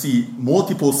you can see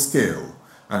multiple scale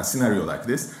scenario like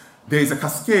this, there is a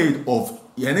cascade of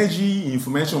energy,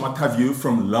 information, what have you,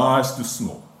 from large to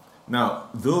small. Now,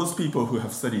 those people who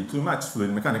have studied too much fluid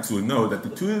mechanics will know that the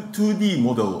 2D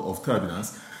model of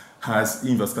turbulence has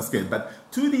inverse cascade. But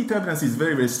 2D turbulence is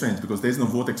very, very strange because there's no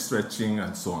vortex stretching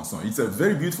and so on and so on. It's a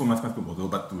very beautiful mathematical model,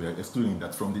 but we are excluding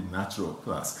that from the natural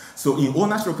class. So in all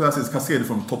natural classes, cascade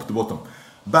from top to bottom.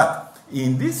 But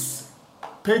in this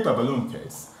paper balloon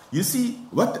case, you see,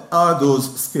 what are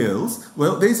those scales?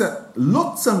 Well, there's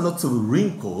lots and lots of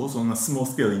wrinkles on a small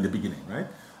scale in the beginning, right?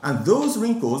 And those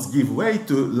wrinkles give way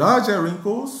to larger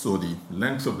wrinkles, so the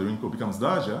length of the wrinkle becomes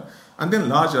larger, and then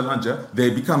larger,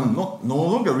 they become no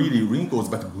longer really wrinkles,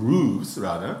 but grooves,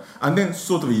 rather, and then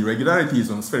sort of irregularities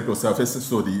on the spherical surface,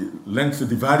 so the length of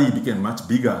the valley became much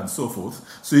bigger and so forth.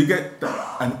 So you get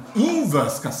an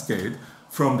inverse cascade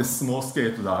from the small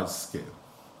scale to large scale.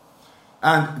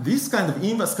 And this kind of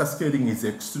inverse cascading is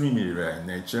extremely rare in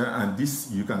nature, and this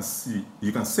you can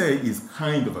say is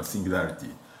kind of a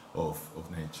singularity of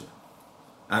nature.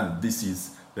 And this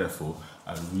is, therefore,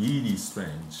 a really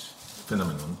strange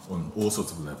phenomenon on all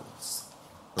sorts of levels.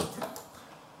 Okay.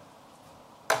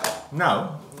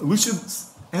 Now, we should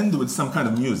end with some kind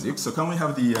of music, so can we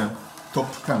have the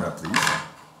top camera, please?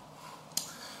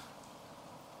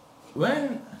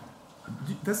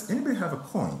 Does anybody have a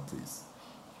coin, please?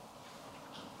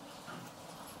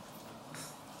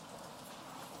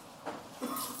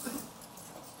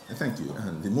 Thank you.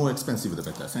 And the more expensive, the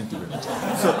better. Thank you very much.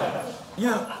 So,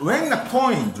 when a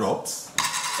coin drops,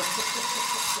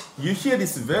 you hear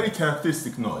this very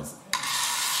characteristic noise,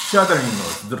 shuddering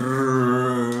noise.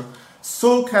 Drrrr.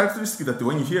 So characteristic that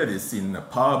when you hear this in a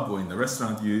pub or in a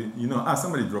restaurant, you know,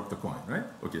 somebody dropped a coin, right?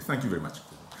 Okay, thank you very much.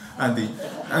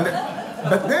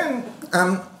 But then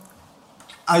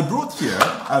I brought here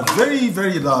a very,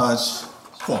 very large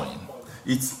coin.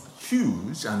 It's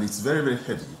huge and it's very, very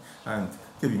heavy. And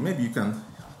Kevin, maybe you can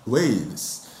weigh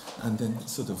this and then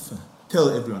sort of tell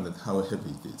everyone that how heavy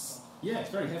it is. Yeah,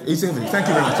 it's very heavy. It's heavy. Thank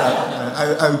you very much.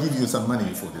 I will give you some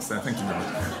money for this. Thank you very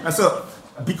much. And so,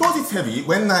 because it's heavy,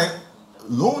 when I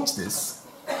launch this,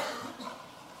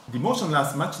 the motion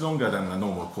lasts much longer than a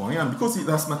normal coin, and because it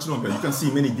lasts much longer, you can see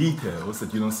many details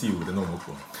that you don't see with a normal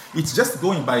coin. It's just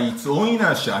going by its own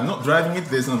inertia. I'm not driving it.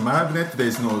 There's no magnet.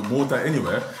 There's no motor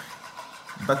anywhere.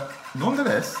 But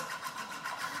nonetheless,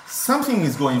 something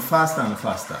is going faster and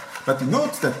faster. But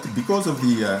note that because of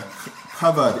the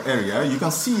covered area, you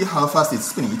can see how fast it's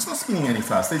spinning. It's not spinning any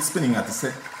faster. It's spinning at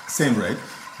the same rate.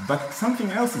 But something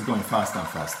else is going faster and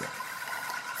faster.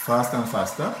 Faster and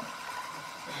faster.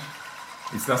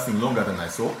 It's lasting longer than I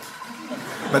thought.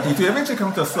 But if you eventually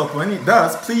come to a stop, when it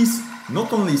does, please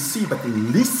not only see, but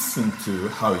listen to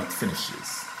how it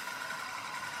finishes.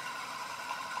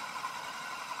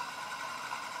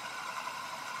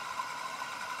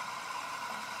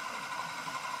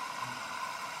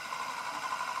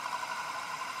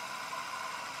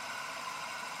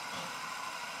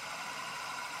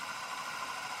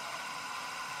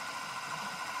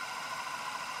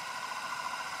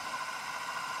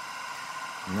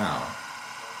 Now,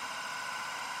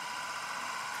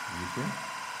 you okay?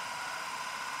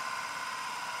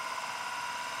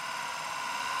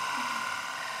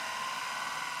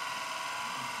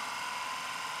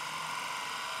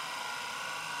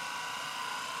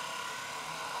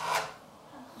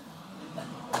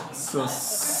 So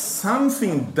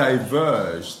something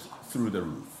diverged through the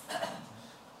roof.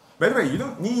 By the way, you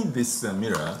don't need this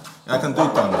mirror. I can do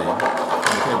it on the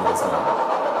table as well.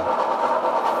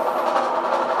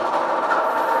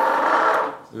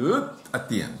 At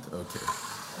the end, okay.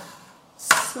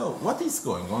 So what is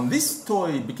going on? This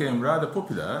toy became rather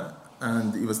popular,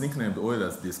 and it was nicknamed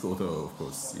Euler's disk, although, of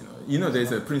course,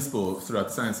 there's a principle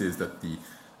throughout sciences that the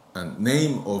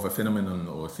name of a phenomenon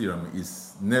or theorem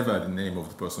is never the name of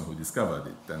the person who discovered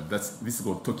it, and this is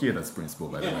called Tokida's principle,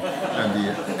 by the way. And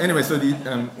anyway, so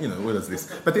Euler's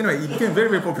disk. But anyway, it became very,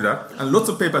 very popular, and lots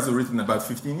of papers were written about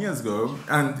 15 years ago,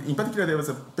 and in particular, there was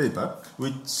a paper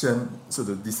which sort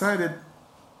of decided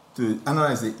to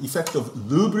analyze the effect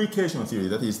of lubrication theory,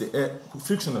 that is, the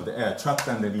friction of the air trapped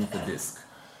underneath the disk.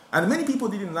 And many people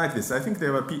didn't like this. I think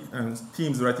there were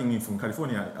teams writing in from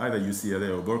California, either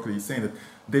UCLA or Berkeley, saying that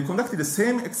they conducted the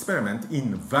same experiment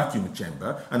in vacuum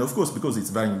chamber. And of course, because it's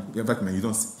vacuum, you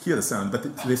don't hear the sound, but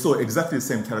they saw exactly the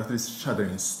same characteristic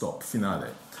shuddering stop,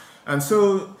 finale. And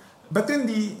so, but then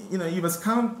it was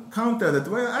countered that,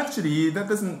 well, actually, that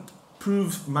doesn't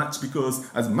prove much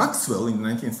because, as Maxwell in the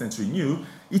 19th century knew,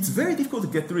 it's very difficult to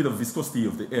get rid of viscosity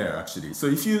of the air, actually. So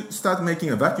if you start making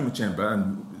a vacuum chamber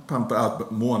and pump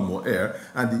out more and more air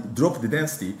and drop the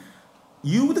density,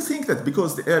 you would think that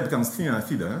because the air becomes thinner and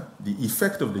thinner, the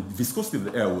effect of the viscosity of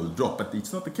the air will drop, but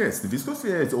it's not the case. The viscosity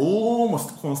of the air is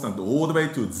almost constant all the way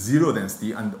to zero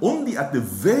density, and only at the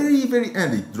very, very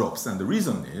end it drops. And the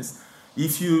reason is,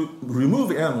 if you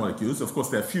remove air molecules, of course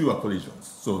there are fewer collisions.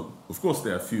 So of course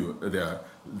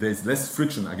there's less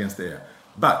friction against the air.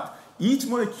 But each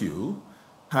molecule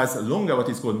has a longer what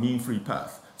is called mean free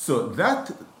path. So that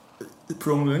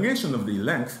prolongation of the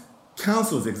length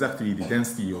cancels exactly the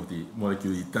density of the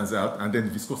molecule, it turns out, and then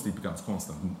the viscosity becomes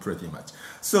constant pretty much.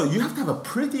 So you have to have a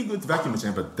pretty good vacuum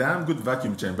chamber, damn good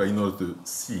vacuum chamber, in order to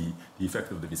see the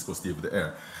effect of the viscosity of the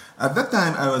air. At that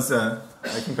time, I was, I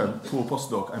think, a poor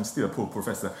postdoc. I'm still a poor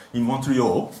professor in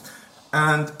Montreal.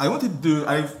 And I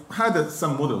had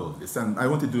some model of this, and I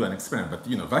wanted to do an experiment.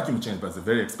 But, vacuum chambers are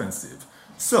very expensive.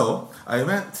 So I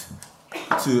went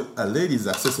to a ladies'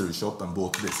 accessory shop and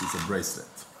bought this. It's a bracelet.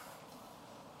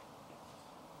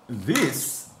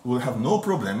 This will have no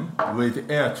problem with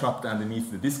the air trapped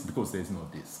underneath the disk because there is no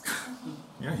disk.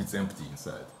 Yeah, it's empty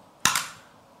inside.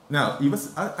 Now, it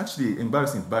was actually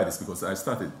embarrassing to buy this because I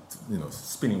started,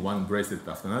 spinning one bracelet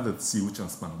after another to see which one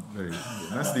spun very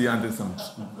nicely, and then some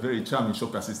very charming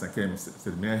shop assistant came and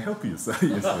said, "May I help you, sir?"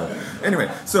 Yes,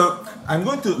 anyway, so I'm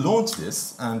going to launch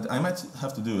this, and I might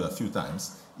have to do it a few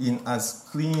times in as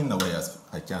clean a way as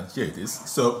I can. Here it is.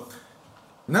 So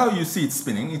now you see it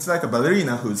spinning. It's like a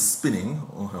ballerina who's spinning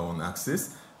on her own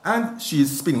axis, and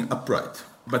she's spinning upright.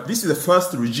 But this is the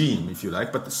first regime, if you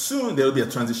like, but soon there will be a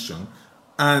transition.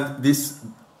 And this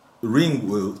ring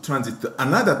will transit to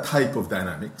another type of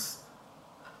dynamics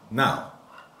now.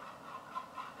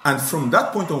 And from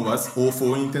that point onwards, or for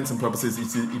all intents and purposes,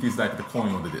 it is like the coin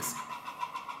on the disk.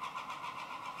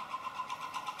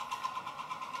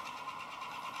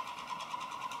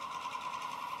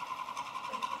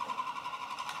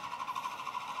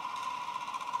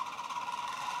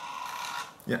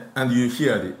 Yeah, and you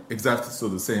hear the exact,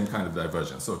 the same kind of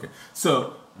divergence. Okay,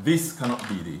 so this cannot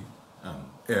be the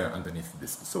air underneath the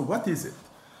disk. So what is it?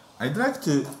 I'd like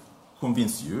to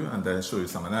convince you, and I'll show you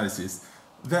some analysis,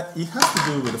 that it has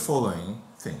to do with the following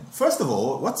thing. First of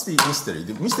all, what's the mystery?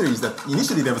 The mystery is that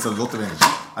initially there was a lot of energy.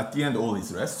 At the end, all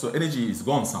is rest. So energy is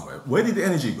gone somewhere. Where did the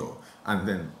energy go? And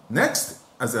then next,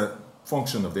 as a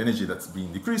function of the energy that's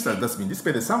being decreased, that's been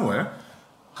dissipated somewhere,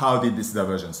 how did this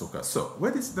divergence occur? So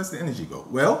where does the energy go?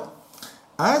 Well,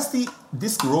 as the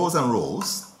disk rolls and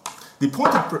rolls, the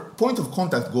point of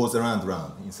contact goes around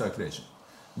in circulation.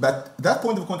 But that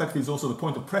point of contact is also the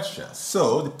point of pressure.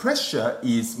 So the pressure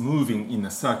is moving in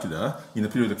a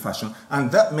periodic fashion,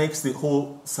 and that makes the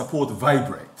whole support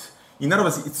vibrate. In other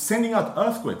words, it's sending out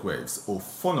earthquake waves, or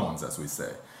phonons, as we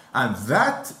say. And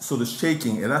that sort of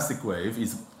shaking elastic wave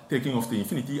is taking off to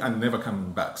infinity and never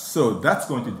coming back. So that's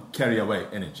going to carry away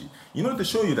energy. In order to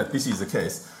show you that this is the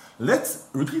case, let's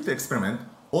repeat the experiment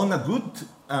on a good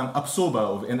absorber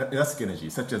of elastic energy,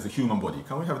 such as the human body.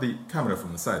 Can we have the camera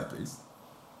from the side, please?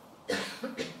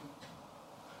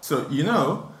 So you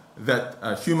know that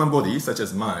a human body, such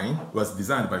as mine, was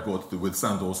designed by God to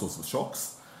withstand all sorts of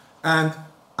shocks. And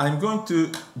I'm going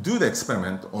to do the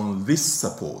experiment on this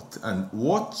support and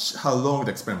watch how long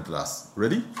the experiment lasts.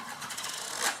 Ready?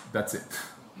 That's it.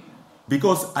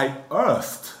 Because I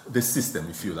earthed the system,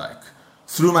 if you like,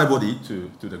 through my body to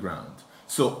the ground.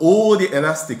 So all the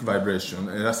elastic vibration,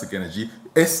 elastic energy,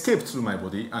 escaped through my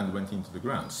body and went into the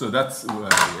ground. So that's where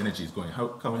the energy is going.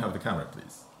 Can we have the camera,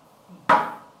 please?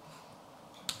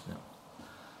 Yeah.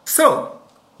 So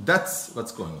that's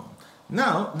what's going on.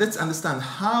 Now let's understand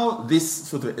how this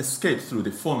sort of escapes through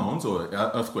the phonons or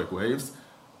earthquake waves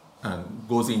and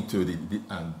goes into the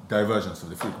divergence of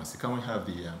the frequency. Can we have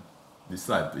the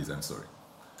slide, please? I'm sorry.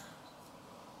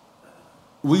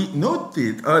 We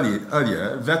noted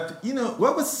earlier that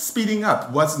what was speeding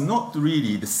up was not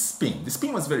really the spin. The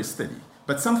spin was very steady,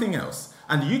 but something else.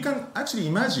 And you can actually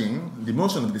imagine the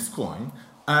motion of this coin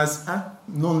as a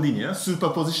nonlinear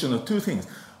superposition of two things.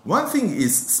 One thing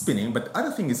is spinning, but the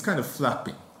other thing is kind of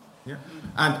flapping. Yeah?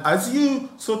 And as you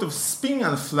sort of spin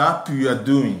and flap, you are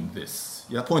doing this.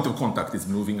 Your point of contact is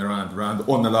moving around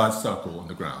on a large circle on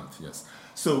the ground. Yes.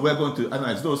 So we're going to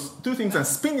analyze those two things, and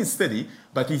spin is steady,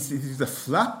 but it is the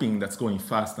flapping that's going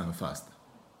faster and faster.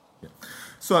 Yeah.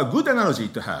 So a good analogy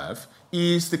to have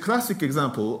is the classic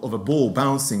example of a ball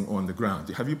bouncing on the ground.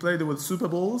 Have you played with super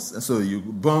balls? And so you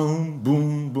boom,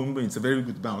 boom, boom, boom. It's a very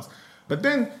good bounce. But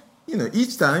then,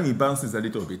 each time it bounces a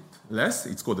little bit less.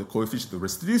 It's called the coefficient of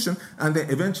restitution, and then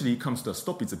eventually it comes to a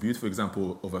stop. It's a beautiful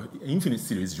example of an infinite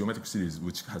series, geometric series,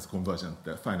 which has convergent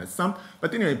finite sum.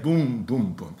 But anyway, boom,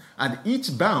 boom, boom. And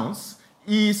each bounce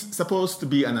is supposed to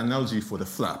be an analogy for the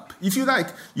flap. If you like,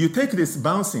 you take this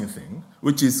bouncing thing,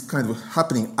 which is kind of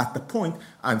happening at the point,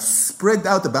 and spread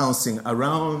out the bouncing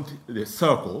around the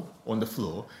circle on the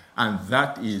floor, and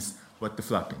that is what the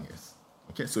flapping is.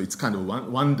 Okay, so it's kind of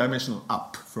one-dimensional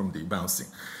up from the bouncing.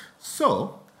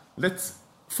 So let's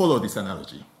follow this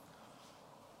analogy.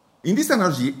 In this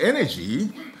analogy, energy,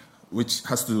 which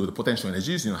has to do with the potential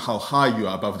energies, how high you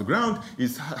are above the ground,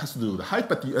 has to do with the height.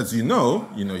 But as you know,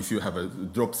 if you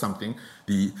have drop something,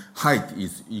 the height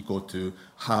is equal to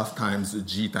half times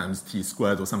g times t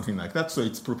squared or something like that. So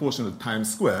it's proportional to time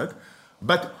squared.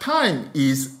 But time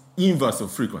is inverse of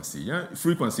frequency. Yeah?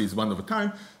 Frequency is 1 over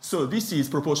time. So this is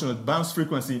proportional to bounce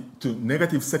frequency to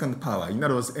negative second power. In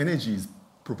other words, energy is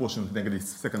proportional to negative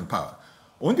second power.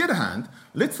 On the other hand,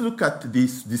 let's look at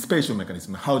this dissipation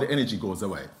mechanism, how the energy goes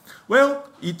away. Well,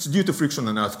 it's due to friction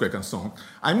and earthquake and so on.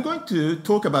 I'm going to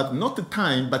talk about not the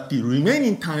time, but the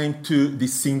remaining time to the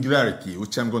singularity,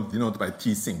 which I'm going to denote by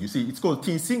T-sing. You see, it's called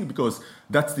T-sing because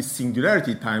that's the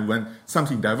singularity time when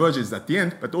something diverges at the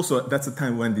end, but also that's the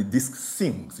time when the disk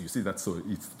sings. You see, so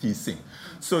it's T-sing.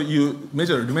 So you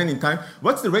measure the remaining time.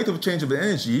 What's the rate of change of the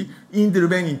energy in the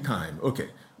remaining time? Okay.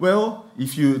 Well,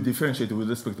 if you differentiate with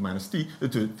respect to minus t,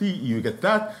 you get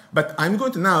that. But I'm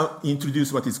going to now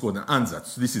introduce what is called an ansatz.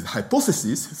 So this is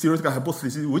hypothesis, theoretical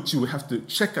hypothesis, which we have to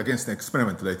check against an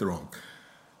experiment later on.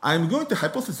 I'm going to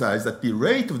hypothesize that the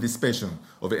rate of dissipation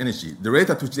of energy, the rate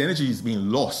at which the energy is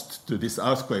being lost to these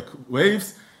earthquake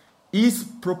waves, is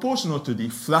proportional to the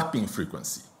flapping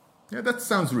frequency. Yeah, that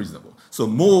sounds reasonable. So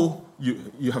more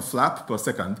you have flap per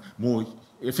second, more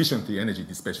efficient the energy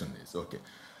dissipation is. Okay.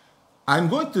 I'm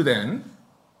going to then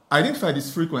identify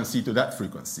this frequency to that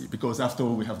frequency, because after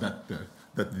all, we have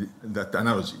that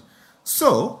analogy.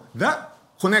 So that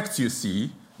connects, you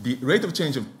see, the rate of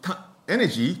change of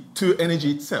energy to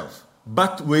energy itself,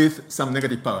 but with some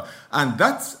negative power. And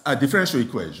that's a differential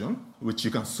equation, which you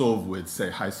can solve with,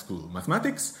 say, high school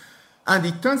mathematics. And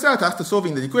it turns out, after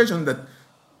solving the equation, that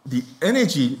the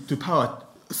energy to power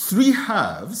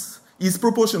 3/2 is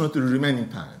proportional to the remaining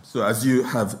time. So as you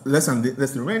have less and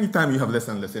less remaining time, you have less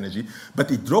and less energy. But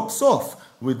it drops off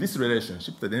with this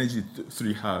relationship that energy to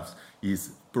 3/2 is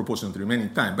proportional to the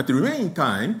remaining time. But the remaining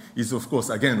time is, of course,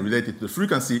 again, related to the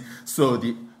frequency. So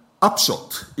the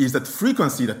upshot is that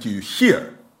frequency that you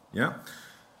hear,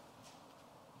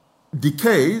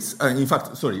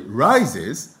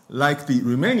 rises like the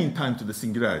remaining time to the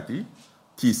singularity,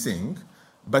 T-sing,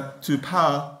 but to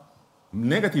power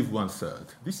negative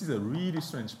 1/3. This is a really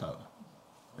strange power.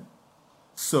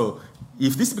 So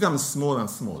if this becomes smaller and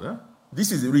smaller,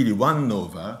 this is really 1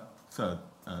 over third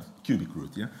cubic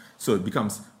root. Yeah? So it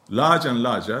becomes larger and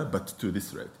larger, but to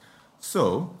this rate.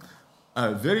 So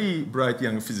a very bright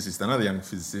young physicist, another young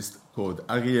physicist called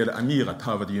Ariel Amir at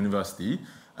Harvard University,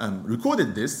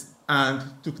 recorded this and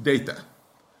took data.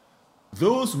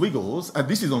 Those wiggles,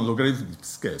 this is on logarithmic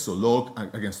scale, so log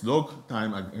against log,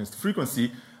 time against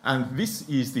frequency, and this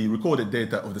is the recorded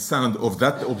data of the sound of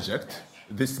that object,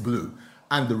 this blue.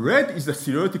 And the red is the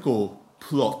theoretical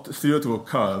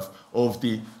curve of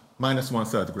the minus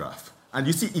 1/3 graph. And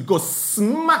you see it goes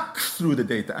smack through the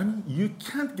data. I mean, you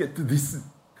can't get this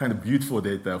kind of beautiful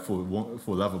data for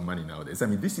love of money nowadays. I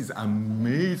mean, this is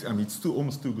amazing. I mean, it's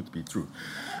almost too good to be true.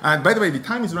 And by the way, the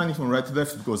time is running from right to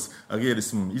left because Ariel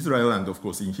is from Israel, and of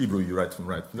course in Hebrew you write from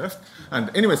right to left. And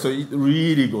anyway, so it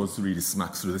really goes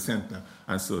smack through the center,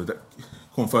 and so that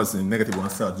confers the negative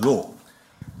 1/3 law.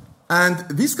 And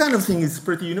this kind of thing is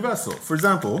pretty universal. For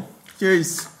example, here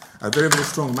is a very, very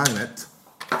strong magnet.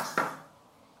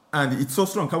 And it's so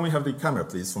strong. Can we have the camera,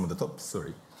 please, from the top?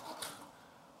 Sorry.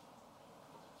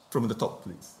 From the top,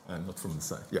 please, and not from the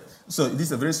side. Yeah. So this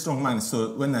is a very strong magnet.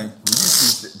 So when I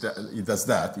release it does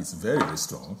that. It's very, very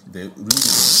strong. They really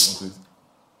want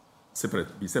to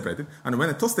be separated. And when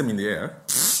I toss them in the air,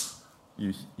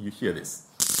 you hear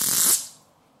this.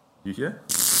 You hear?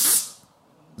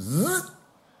 Zzz.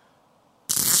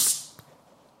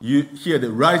 You hear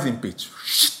the rising pitch.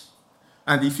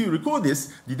 And if you record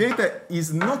this, the data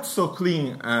is not so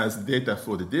clean as data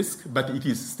for the disk, but it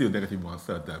is still negative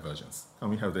 1/3 divergence. Can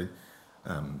we have the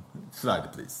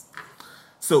slide, please?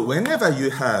 So whenever you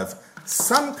have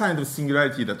some kind of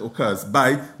singularity that occurs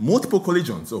by multiple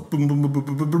collisions, or boom, boom, boom, boom,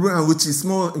 boom, boom, boom, which is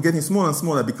getting smaller and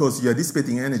smaller because you are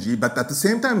dissipating energy, but at the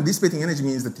same time, dissipating energy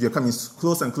means that you're coming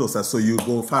closer and closer, so you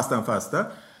go faster and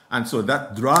faster. And so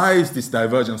that drives this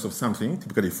divergence of something,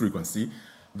 typically frequency.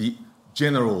 The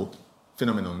general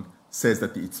phenomenon says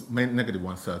that it's negative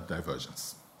 1/3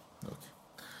 divergence. Okay.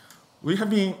 We have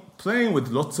been playing with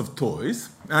lots of toys,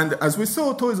 and as we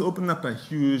saw, toys open up a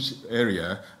huge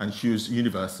area and huge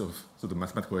universe of sort of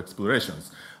mathematical explorations.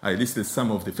 I listed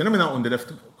some of the phenomena on the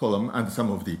left column and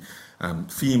some of the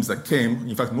themes that came.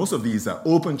 In fact, most of these are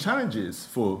open challenges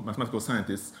for mathematical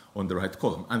scientists on the right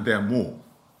column, and there are more.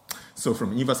 So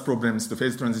from inverse problems to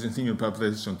phase transition singular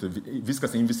population to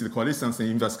viscous and inviscid coalescence and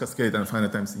inverse cascade and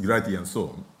finite time singularity and so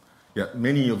on. Yeah,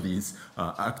 many of these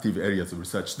are active areas of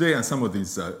research today, and some of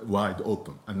these are wide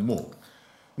open and more.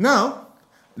 Now,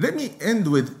 let me end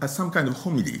with some kind of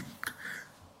homily.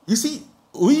 You see,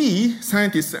 we,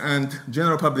 scientists and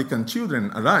general public and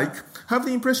children alike, have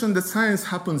the impression that science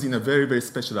happens in a very, very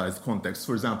specialized context.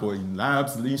 For example, in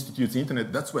labs, institutes,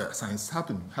 internet, that's where science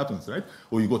happens, right?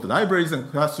 Or you go to libraries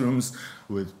and classrooms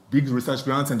with big research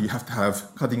grants and you have to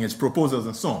have cutting-edge proposals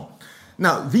and so on.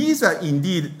 Now, these are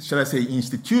indeed, shall I say,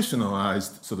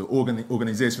 institutionalized sort of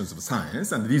organizations of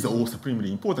science, and these are all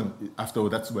supremely important. After all,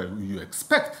 that's where you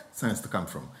expect science to come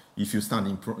from. If you stand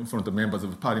in front of members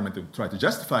of the parliament and try to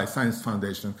justify science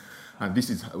foundation, and this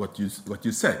is what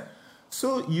you say.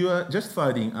 So you are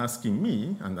justified in asking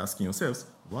me and asking yourselves,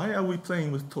 why are we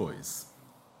playing with toys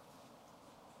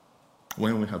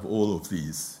when we have all of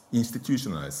these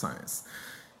institutionalized science?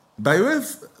 By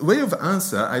way of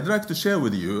answer, I'd like to share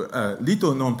with you a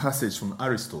little-known passage from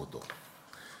Aristotle.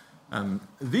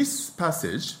 This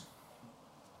passage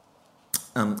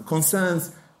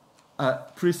concerns a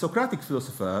pre-Socratic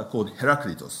philosopher called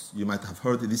Heraclitus. You might have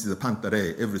heard this is a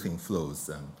Pantare, everything flows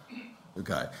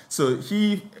guy. So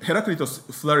Heraclitus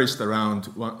flourished around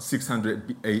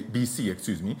 600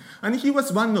 BC, and he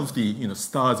was one of the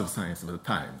stars of science of the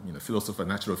time, philosopher,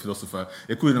 natural philosopher,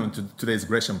 equivalent to today's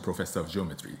Gresham professor of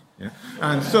geometry. Yeah?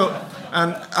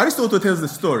 And Aristotle tells the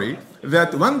story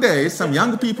that one day some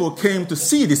young people came to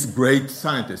see this great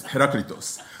scientist,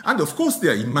 Heraclitus, and of course they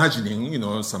are imagining,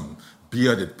 some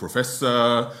bearded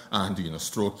professor and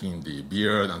stroking the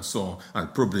beard and so on,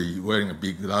 and probably wearing a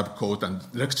big lab coat and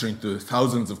lecturing to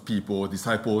thousands of people,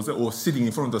 disciples, or sitting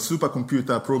in front of a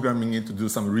supercomputer, programming it to do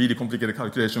some really complicated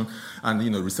calculation, and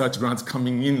research grants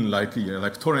coming in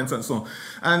like torrents and so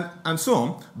on, and so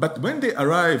on. But when they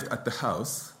arrived at the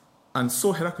house and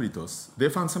saw Heraclitus, they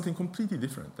found something completely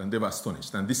different, and they were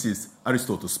astonished. And this is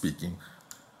Aristotle speaking.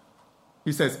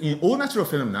 He says, in all natural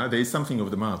phenomena, there is something of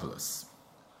the marvelous.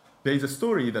 There is a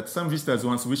story that some visitors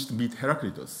once wished to meet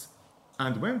Heraclitus,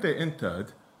 and when they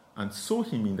entered and saw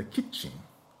him in the kitchen,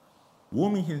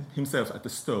 warming himself at the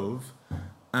stove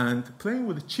and playing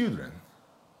with the children,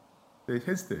 they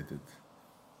hesitated.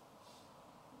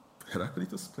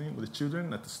 Heraclitus playing with the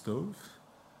children at the stove?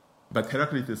 But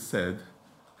Heraclitus said,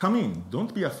 "Come in,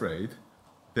 don't be afraid.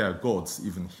 There are gods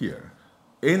even here.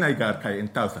 Enaigar kai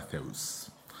entauthatheus."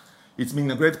 It's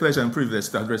been a great pleasure and privilege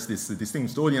to address this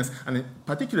distinguished audience, and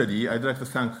particularly I'd like to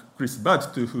thank Chris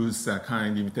Budd, to whose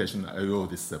kind invitation I owe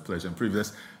this pleasure and privilege.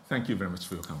 Thank you very much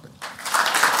for your company.